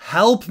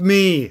 Help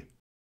me!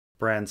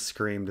 Bran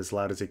screamed as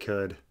loud as he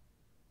could.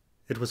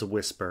 It was a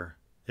whisper,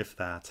 if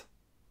that.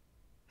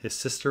 His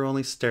sister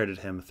only stared at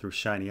him through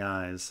shiny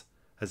eyes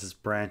as his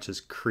branches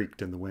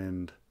creaked in the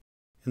wind.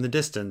 In the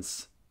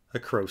distance, a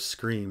crow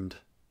screamed.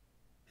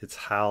 Its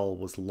howl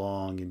was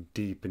long and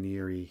deep and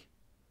eerie,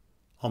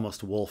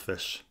 almost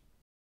wolfish.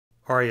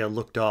 Arya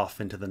looked off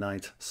into the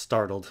night,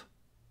 startled.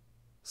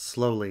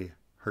 Slowly,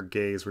 her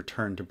gaze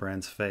returned to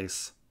Bran's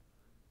face.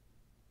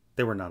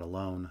 They were not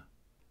alone.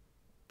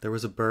 There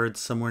was a bird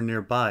somewhere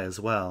nearby as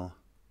well.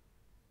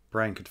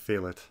 Bran could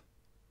feel it.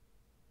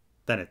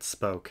 Then it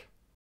spoke.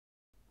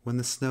 When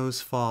the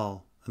snows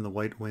fall and the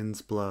white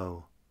winds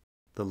blow,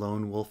 the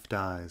lone wolf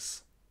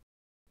dies,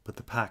 but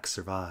the pack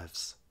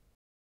survives.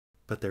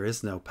 But there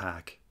is no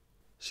pack.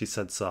 she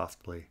said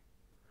softly.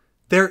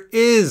 There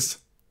is,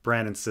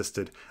 Bran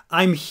insisted.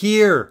 I'm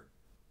here!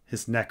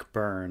 His neck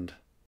burned.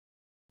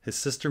 His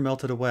sister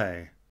melted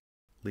away,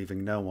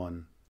 leaving no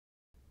one.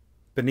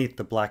 Beneath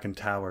the blackened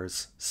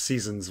towers,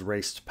 seasons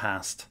raced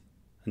past,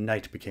 and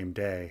night became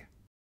day.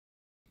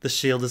 The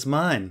shield is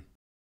mine,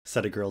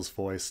 said a girl's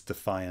voice,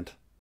 defiant.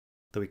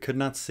 Though he could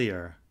not see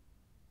her,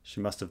 she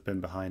must have been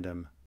behind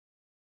him.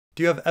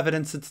 Do you have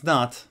evidence it's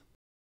not?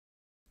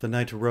 The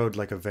knight rode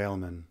like a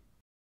valeman,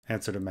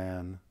 answered a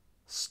man,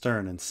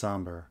 stern and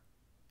somber.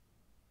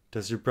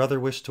 Does your brother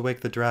wish to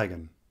wake the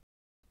dragon?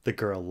 The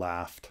girl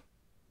laughed.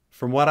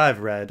 From what I've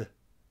read,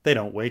 they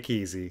don't wake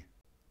easy.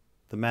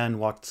 The man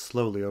walked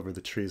slowly over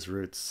the tree's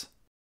roots.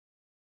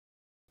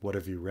 What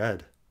have you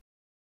read?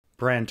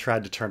 Bran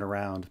tried to turn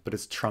around, but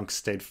his trunk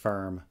stayed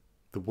firm,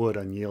 the wood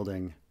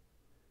unyielding.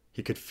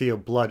 He could feel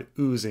blood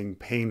oozing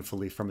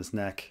painfully from his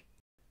neck.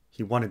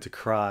 He wanted to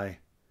cry.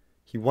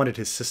 He wanted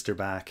his sister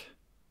back.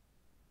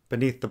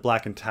 Beneath the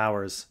blackened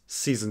towers,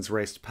 seasons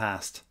raced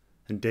past,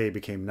 and day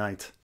became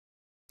night.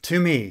 To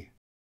me!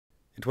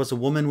 It was a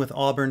woman with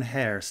auburn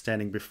hair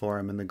standing before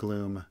him in the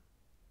gloom.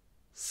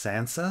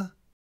 Sansa?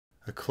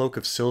 A cloak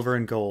of silver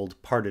and gold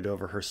parted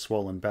over her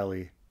swollen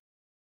belly.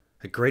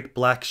 A great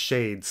black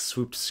shade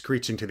swooped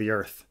screeching to the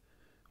earth.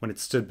 When it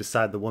stood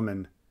beside the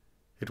woman,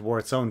 it wore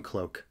its own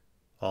cloak,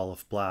 all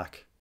of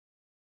black.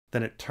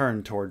 Then it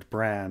turned toward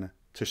Bran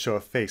to show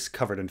a face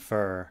covered in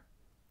fur,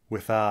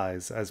 with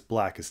eyes as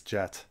black as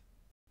jet.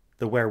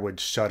 The weirwood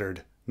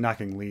shuddered,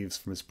 knocking leaves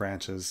from his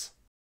branches.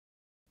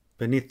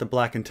 Beneath the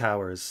blackened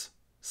towers,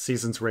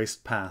 seasons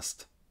raced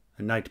past,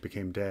 and night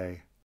became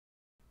day.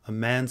 A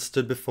man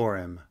stood before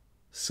him,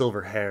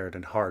 silver-haired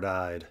and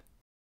hard-eyed.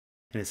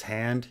 In his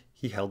hand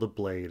he held a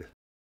blade.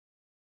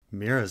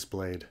 Mira's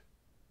blade.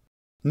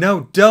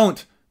 No,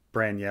 don't!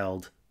 Bran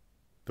yelled.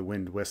 The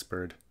wind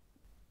whispered.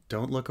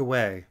 Don't look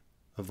away,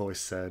 a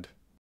voice said.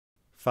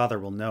 Father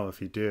will know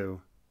if you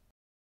do.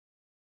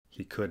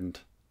 He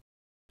couldn't.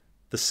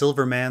 The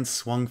silver man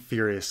swung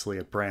furiously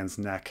at Bran's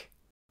neck.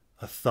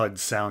 A thud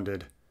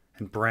sounded,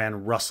 and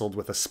Bran rustled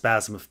with a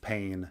spasm of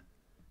pain.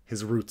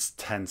 His roots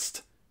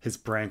tensed, his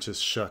branches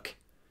shook.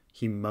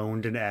 He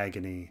moaned in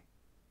agony.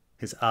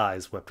 His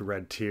eyes wept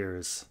red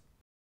tears.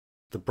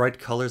 The bright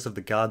colors of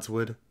the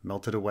godswood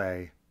melted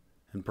away,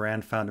 and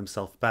Bran found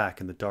himself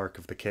back in the dark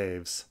of the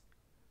caves.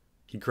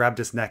 He grabbed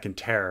his neck in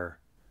terror,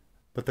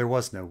 but there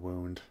was no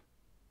wound.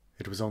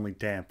 It was only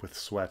damp with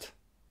sweat.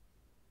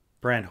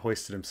 Bran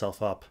hoisted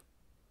himself up,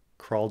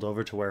 crawled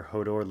over to where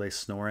Hodor lay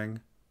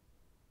snoring,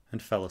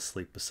 and fell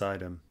asleep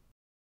beside him.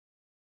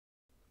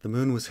 The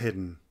moon was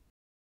hidden,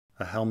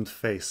 a helmed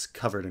face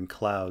covered in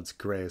clouds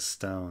gray as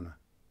stone.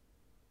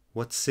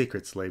 What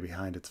secrets lay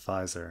behind its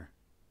visor?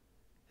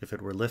 If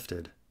it were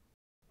lifted,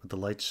 would the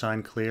light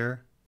shine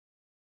clear?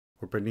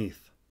 Or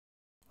beneath,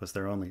 was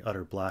there only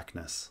utter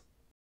blackness?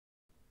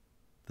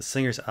 The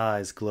singer's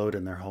eyes glowed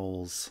in their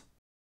holes.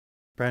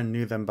 Bran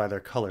knew them by their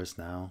colors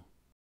now.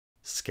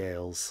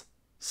 Scales,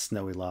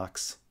 snowy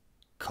locks,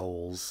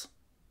 coals.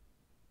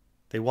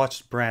 They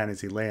watched Bran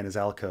as he lay in his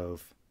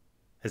alcove,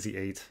 as he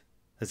ate,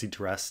 as he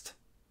dressed,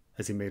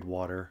 as he made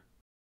water,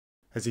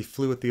 as he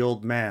flew with the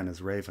old man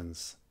as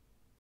ravens,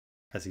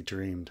 as he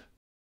dreamed.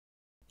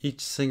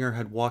 Each singer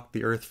had walked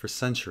the earth for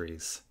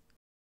centuries.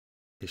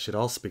 They should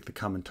all speak the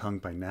common tongue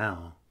by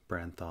now,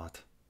 Bran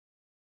thought.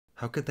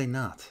 How could they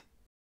not?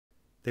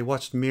 They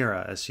watched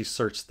Mira as she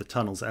searched the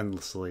tunnels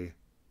endlessly,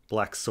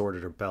 black sword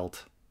at her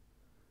belt.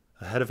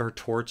 Ahead of her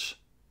torch,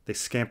 they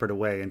scampered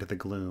away into the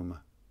gloom.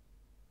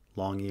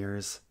 Long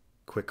Ears,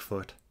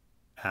 Quickfoot,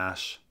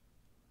 Ash.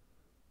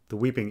 The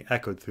weeping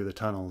echoed through the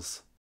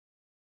tunnels.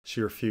 She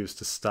refused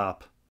to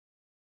stop,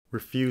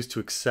 refused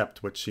to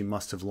accept what she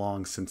must have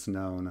long since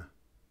known.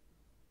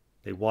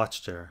 They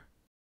watched her,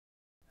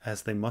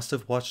 as they must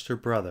have watched her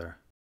brother.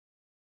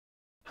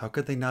 How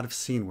could they not have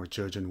seen where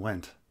Jojen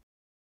went?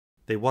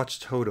 They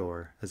watched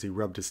Hodor as he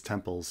rubbed his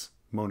temples,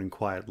 moaning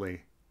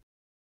quietly.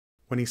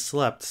 When he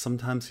slept,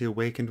 sometimes he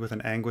awakened with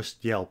an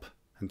anguished yelp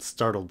and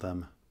startled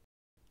them.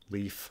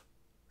 Leaf,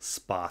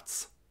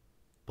 spots,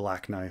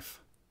 black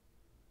knife.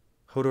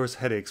 Hodor's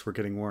headaches were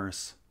getting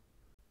worse.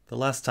 The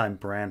last time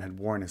Bran had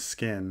worn his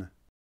skin,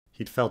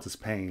 he'd felt his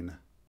pain,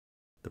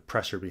 the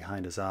pressure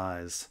behind his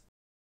eyes,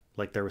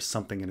 like there was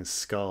something in his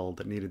skull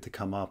that needed to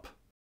come up.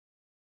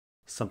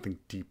 Something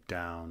deep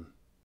down.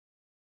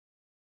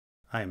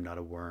 I am not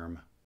a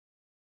worm.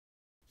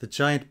 The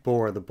giant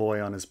bore the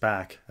boy on his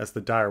back as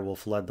the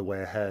direwolf led the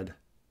way ahead.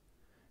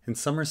 In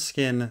Summer's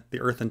skin, the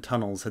earthen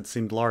tunnels had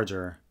seemed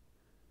larger.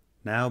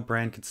 Now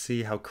Bran could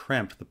see how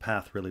cramped the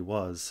path really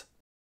was.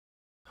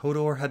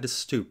 Hodor had to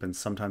stoop and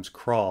sometimes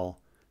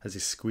crawl as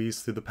he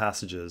squeezed through the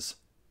passages,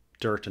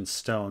 dirt and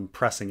stone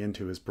pressing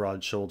into his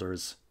broad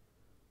shoulders.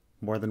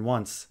 More than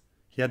once,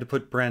 he had to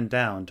put Bran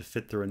down to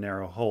fit through a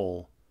narrow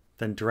hole,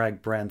 then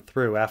drag Bran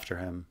through after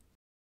him.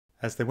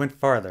 As they went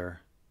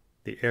farther,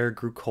 the air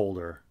grew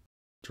colder,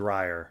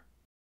 drier,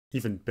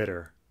 even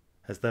bitter,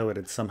 as though it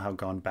had somehow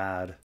gone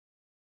bad.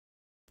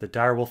 The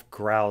direwolf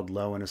growled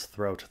low in his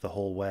throat the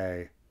whole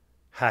way,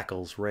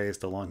 Hackles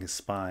raised along his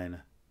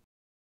spine.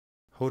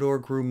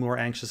 Hodor grew more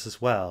anxious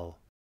as well,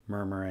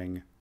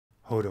 murmuring,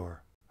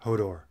 "Hodor,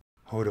 Hodor,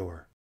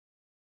 Hodor."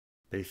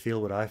 They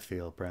feel what I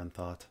feel, Bran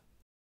thought.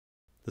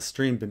 The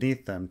stream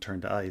beneath them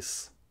turned to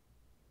ice.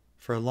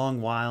 For a long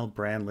while,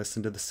 Bran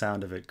listened to the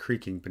sound of it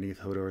creaking beneath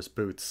Hodor's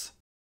boots,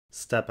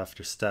 step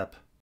after step.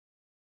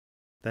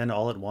 Then,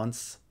 all at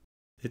once,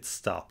 it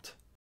stopped.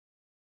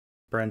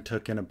 Bran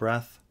took in a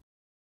breath,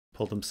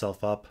 pulled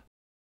himself up,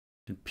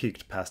 and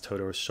peeked past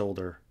Hodor's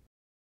shoulder.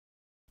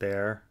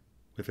 There,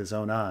 with his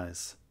own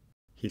eyes,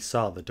 he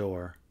saw the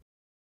door.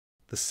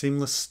 The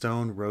seamless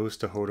stone rose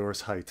to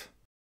Hodor's height,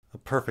 a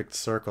perfect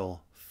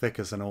circle, thick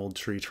as an old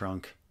tree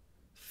trunk,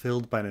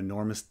 filled by an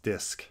enormous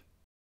disk.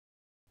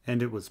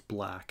 And it was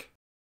black,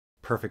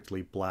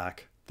 perfectly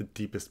black, the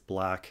deepest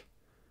black,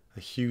 a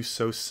hue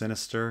so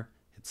sinister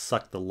it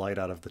sucked the light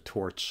out of the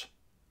torch.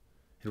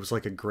 It was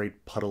like a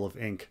great puddle of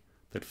ink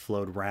that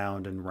flowed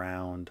round and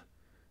round,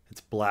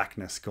 its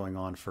blackness going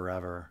on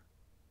forever.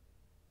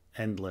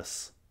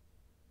 Endless,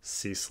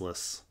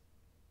 ceaseless,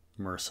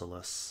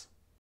 merciless.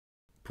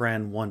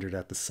 Bran wondered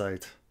at the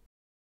sight.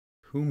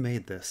 Who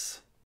made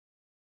this?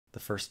 The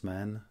first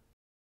men?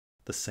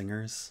 The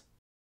singers?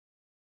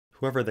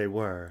 Whoever they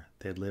were,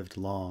 they had lived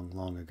long,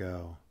 long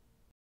ago.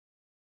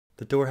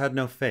 The door had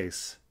no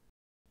face,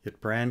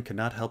 yet Bran could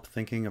not help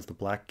thinking of the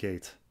black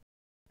gate.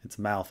 Its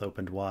mouth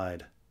opened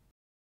wide.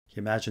 He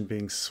imagined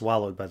being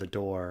swallowed by the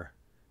door,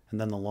 and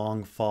then the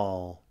long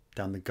fall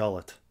down the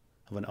gullet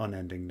of an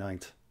unending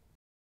night.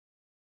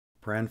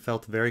 Bran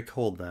felt very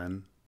cold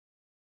then.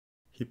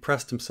 He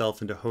pressed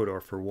himself into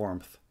Hodor for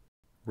warmth,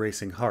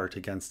 racing heart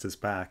against his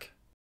back.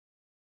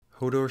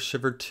 Hodor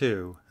shivered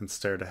too and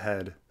stared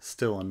ahead,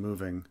 still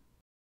unmoving.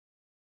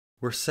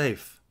 "We're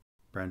safe,"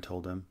 Bran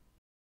told him.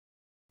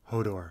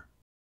 "Hodor,"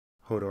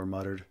 Hodor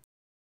muttered,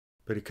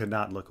 but he could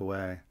not look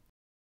away.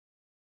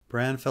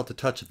 Bran felt a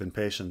touch of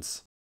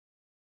impatience.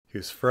 He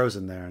was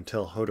frozen there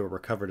until Hodor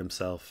recovered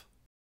himself.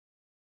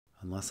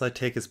 Unless I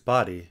take his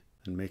body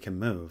and make him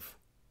move,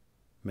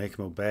 make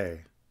him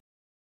obey.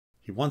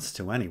 He wants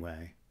to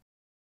anyway.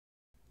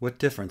 What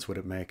difference would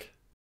it make?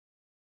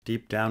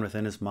 Deep down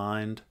within his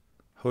mind,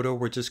 Hodor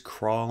would just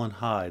crawl and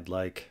hide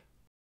like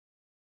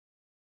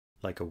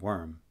a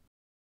worm.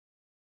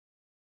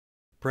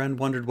 Bran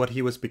wondered what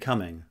he was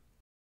becoming,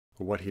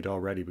 or what he'd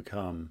already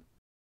become.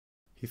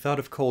 He thought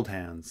of Cold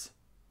Hands,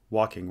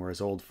 walking where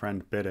his old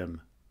friend bid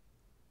him.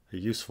 A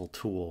useful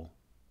tool,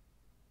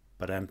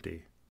 but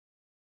empty.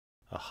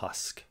 A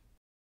husk.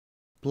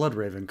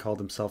 Bloodraven called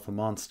himself a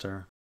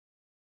monster.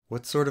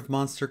 What sort of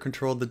monster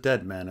controlled the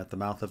dead men at the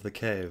mouth of the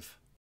cave?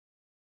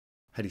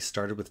 Had he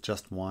started with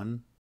just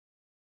one?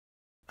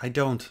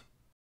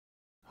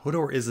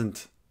 Hodor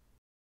isn't.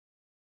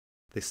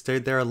 They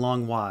stayed there a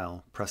long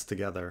while, pressed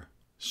together,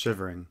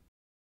 shivering.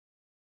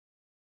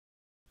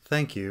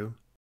 "Thank you,"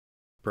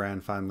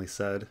 Bran finally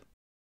said,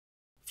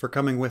 "for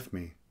coming with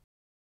me."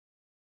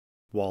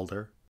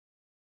 "Walder."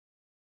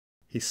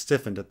 He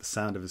stiffened at the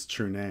sound of his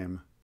true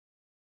name.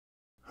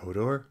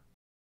 "Hodor?"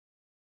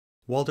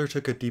 Walder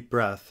took a deep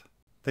breath,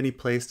 then he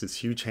placed his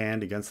huge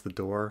hand against the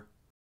door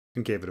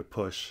and gave it a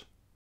push.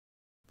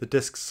 The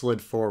disc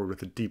slid forward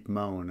with a deep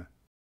moan,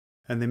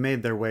 and they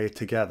made their way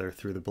together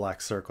through the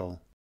black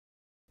circle.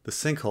 The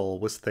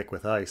sinkhole was thick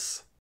with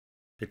ice.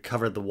 It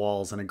covered the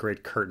walls in a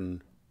great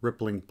curtain,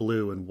 rippling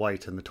blue and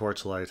white in the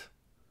torchlight,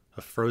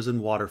 a frozen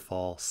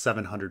waterfall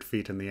 700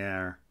 feet in the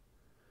air.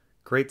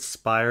 Great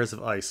spires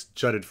of ice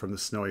jutted from the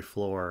snowy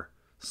floor,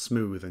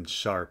 smooth and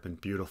sharp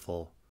and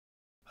beautiful.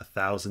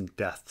 1,000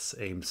 deaths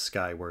aimed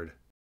skyward.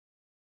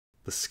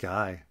 The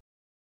sky.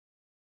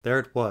 There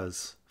it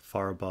was,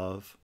 far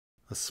above,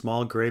 a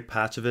small gray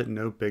patch of it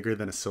no bigger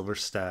than a silver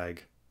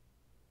stag.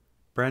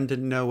 Bran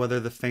didn't know whether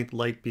the faint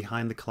light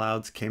behind the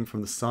clouds came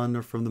from the sun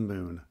or from the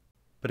moon,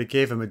 but it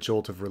gave him a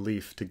jolt of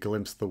relief to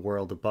glimpse the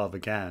world above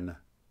again,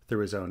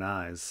 through his own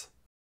eyes.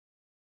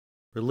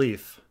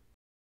 Relief,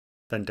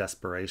 then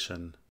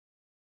desperation.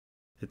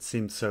 It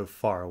seemed so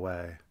far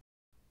away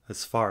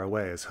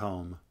as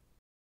home.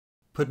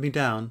 "Put me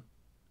down,"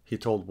 he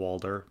told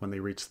Walder when they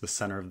reached the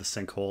center of the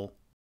sinkhole.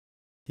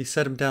 He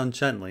set him down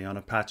gently on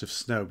a patch of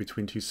snow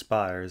between two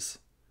spires.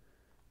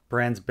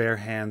 Bran's bare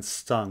hands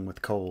stung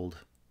with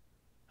cold.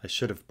 I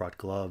should have brought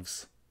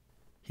gloves.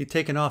 He'd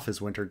taken off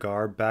his winter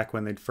garb back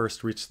when they'd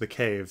first reached the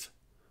cave,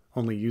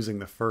 only using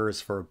the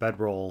furs for a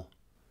bedroll.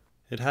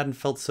 It hadn't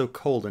felt so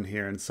cold in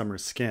here in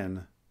summer's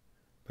skin,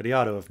 but he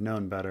ought to have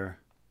known better.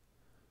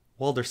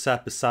 Walder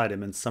sat beside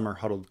him and Summer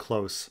huddled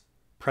close,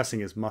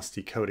 pressing his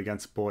musty coat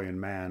against boy and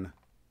man.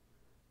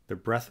 Their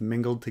breath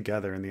mingled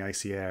together in the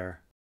icy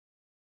air.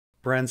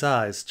 Bran's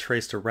eyes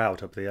traced a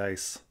route up the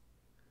ice.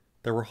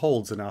 There were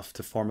holds enough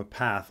to form a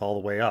path all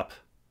the way up,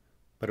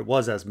 but it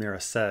was as Mira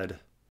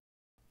said.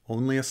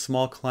 Only a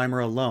small climber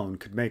alone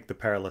could make the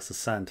perilous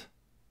ascent.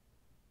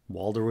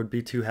 Walder would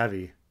be too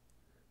heavy,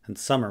 and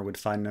Summer would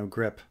find no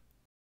grip.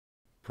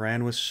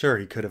 Bran was sure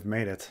he could have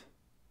made it.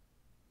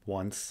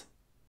 Once.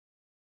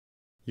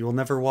 "You will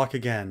never walk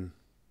again."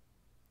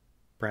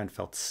 Bran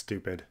felt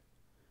stupid.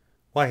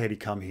 Why had he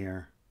come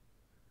here?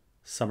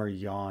 Summer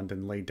yawned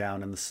and lay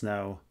down in the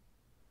snow.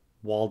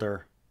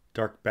 Walder,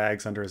 dark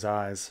bags under his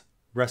eyes,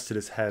 rested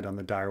his head on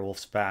the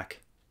direwolf's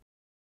back.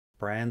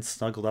 Bran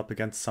snuggled up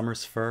against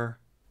Summer's fur,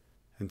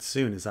 and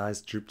soon his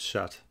eyes drooped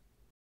shut.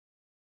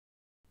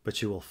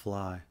 But you will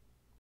fly.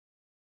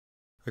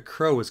 A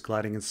crow was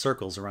gliding in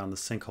circles around the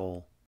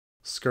sinkhole,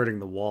 skirting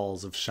the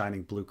walls of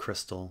shining blue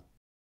crystal.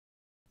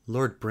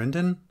 Lord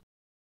Brynden?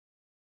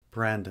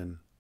 Brandon.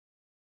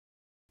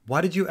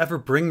 Why did you ever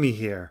bring me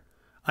here?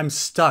 I'm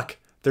stuck.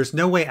 There's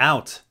no way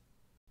out.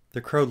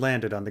 The crow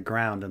landed on the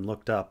ground and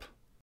looked up.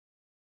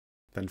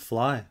 Then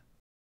fly.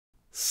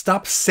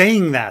 Stop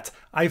saying that!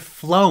 I've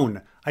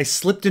flown. I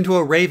slipped into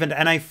a raven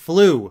and I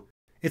flew.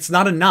 It's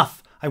not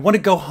enough. I want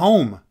to go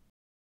home.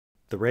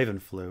 The raven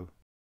flew.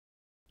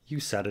 You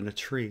sat in a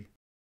tree.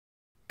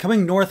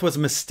 Coming north was a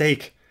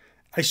mistake.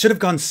 I should have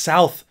gone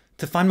south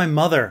to find my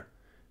mother.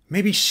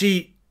 Maybe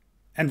she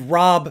and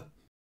Rob.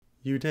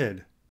 You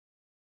did.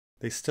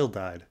 They still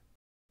died.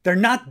 They're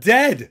not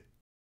dead!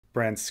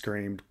 Bran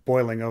screamed,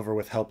 boiling over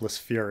with helpless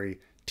fury,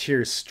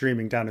 tears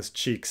streaming down his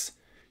cheeks.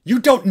 You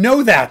don't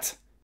know that!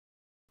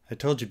 I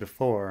told you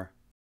before.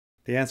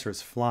 The answer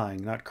is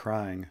flying, not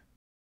crying.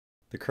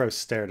 The crow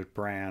stared at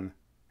Bran,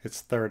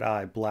 its third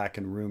eye black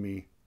and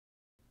rheumy.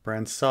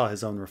 Bran saw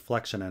his own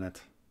reflection in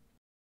it.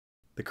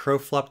 The crow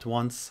flopped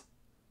once,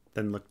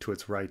 then looked to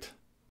its right.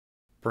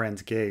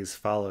 Bran's gaze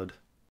followed.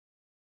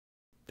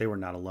 They were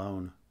not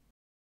alone.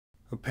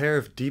 A pair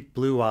of deep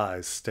blue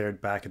eyes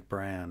stared back at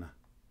Bran.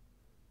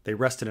 They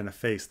rested in a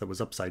face that was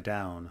upside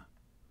down.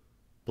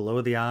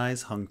 Below the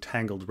eyes hung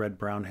tangled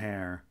red-brown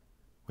hair,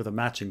 with a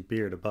matching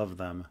beard above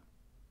them.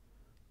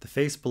 The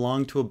face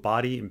belonged to a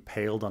body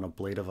impaled on a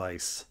blade of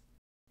ice.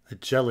 A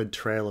gelid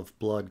trail of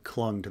blood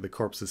clung to the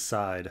corpse's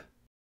side.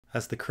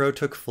 As the crow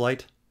took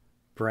flight,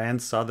 Bran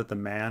saw that the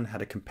man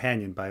had a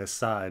companion by his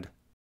side.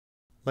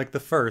 Like the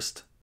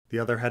first, the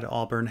other had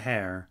auburn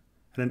hair,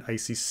 and an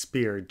icy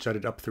spear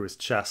jutted up through his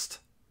chest.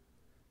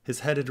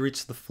 His head had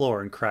reached the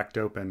floor and cracked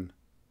open.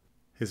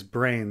 His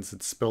brains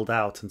had spilled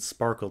out and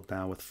sparkled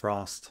now with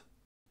frost.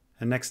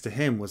 And next to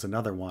him was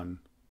another one.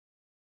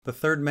 The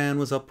third man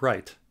was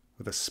upright,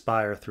 with a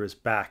spire through his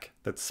back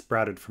that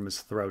sprouted from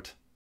his throat.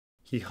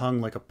 He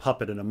hung like a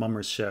puppet in a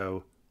mummer's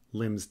show,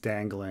 limbs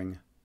dangling.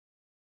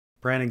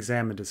 Bran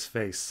examined his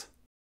face.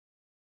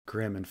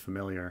 Grim and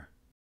familiar.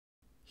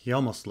 He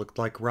almost looked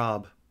like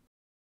Rob,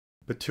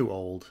 but too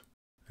old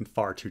and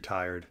far too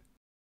tired.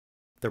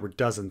 There were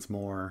dozens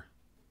more.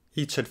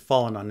 Each had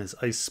fallen on his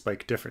ice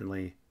spike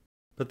differently,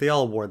 but they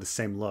all wore the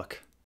same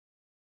look.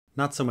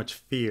 Not so much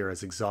fear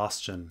as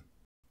exhaustion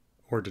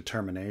or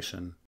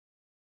determination.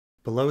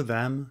 Below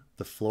them,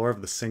 the floor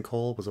of the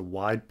sinkhole was a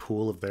wide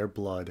pool of their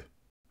blood,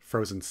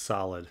 frozen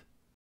solid.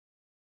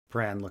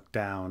 Bran looked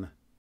down.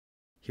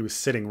 He was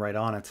sitting right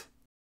on it,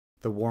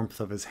 the warmth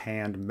of his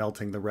hand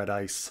melting the red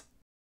ice.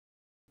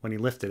 When he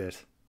lifted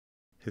it,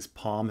 his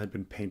palm had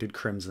been painted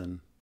crimson.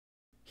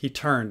 He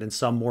turned and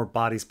saw more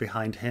bodies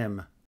behind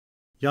him.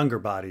 Younger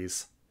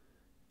bodies.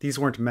 These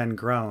weren't men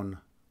grown,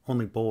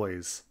 only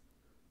boys.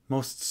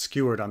 Most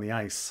skewered on the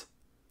ice.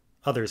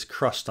 Others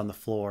crushed on the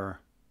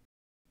floor.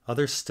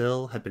 Others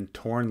still had been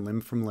torn limb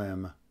from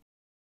limb.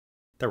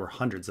 There were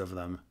hundreds of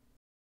them.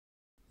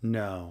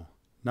 No,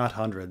 not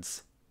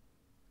hundreds.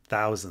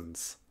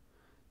 Thousands.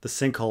 The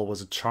sinkhole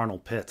was a charnel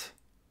pit,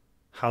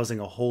 housing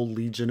a whole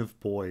legion of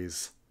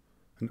boys,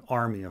 an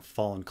army of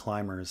fallen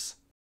climbers.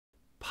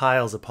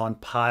 Piles upon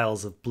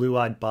piles of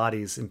blue-eyed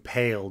bodies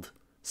impaled,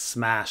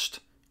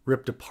 smashed,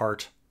 ripped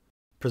apart,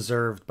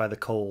 preserved by the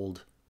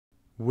cold,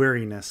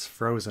 weariness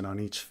frozen on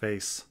each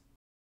face.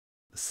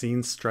 The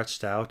scene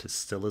stretched out as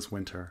still as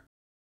winter.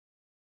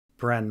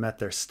 Bran met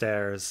their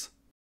stares.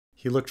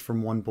 He looked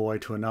from one boy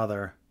to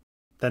another,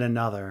 then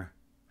another,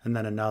 and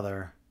then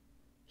another.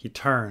 He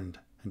turned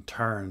and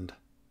turned,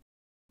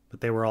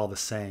 but they were all the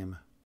same.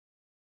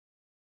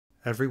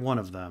 Every one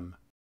of them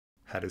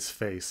had his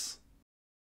face.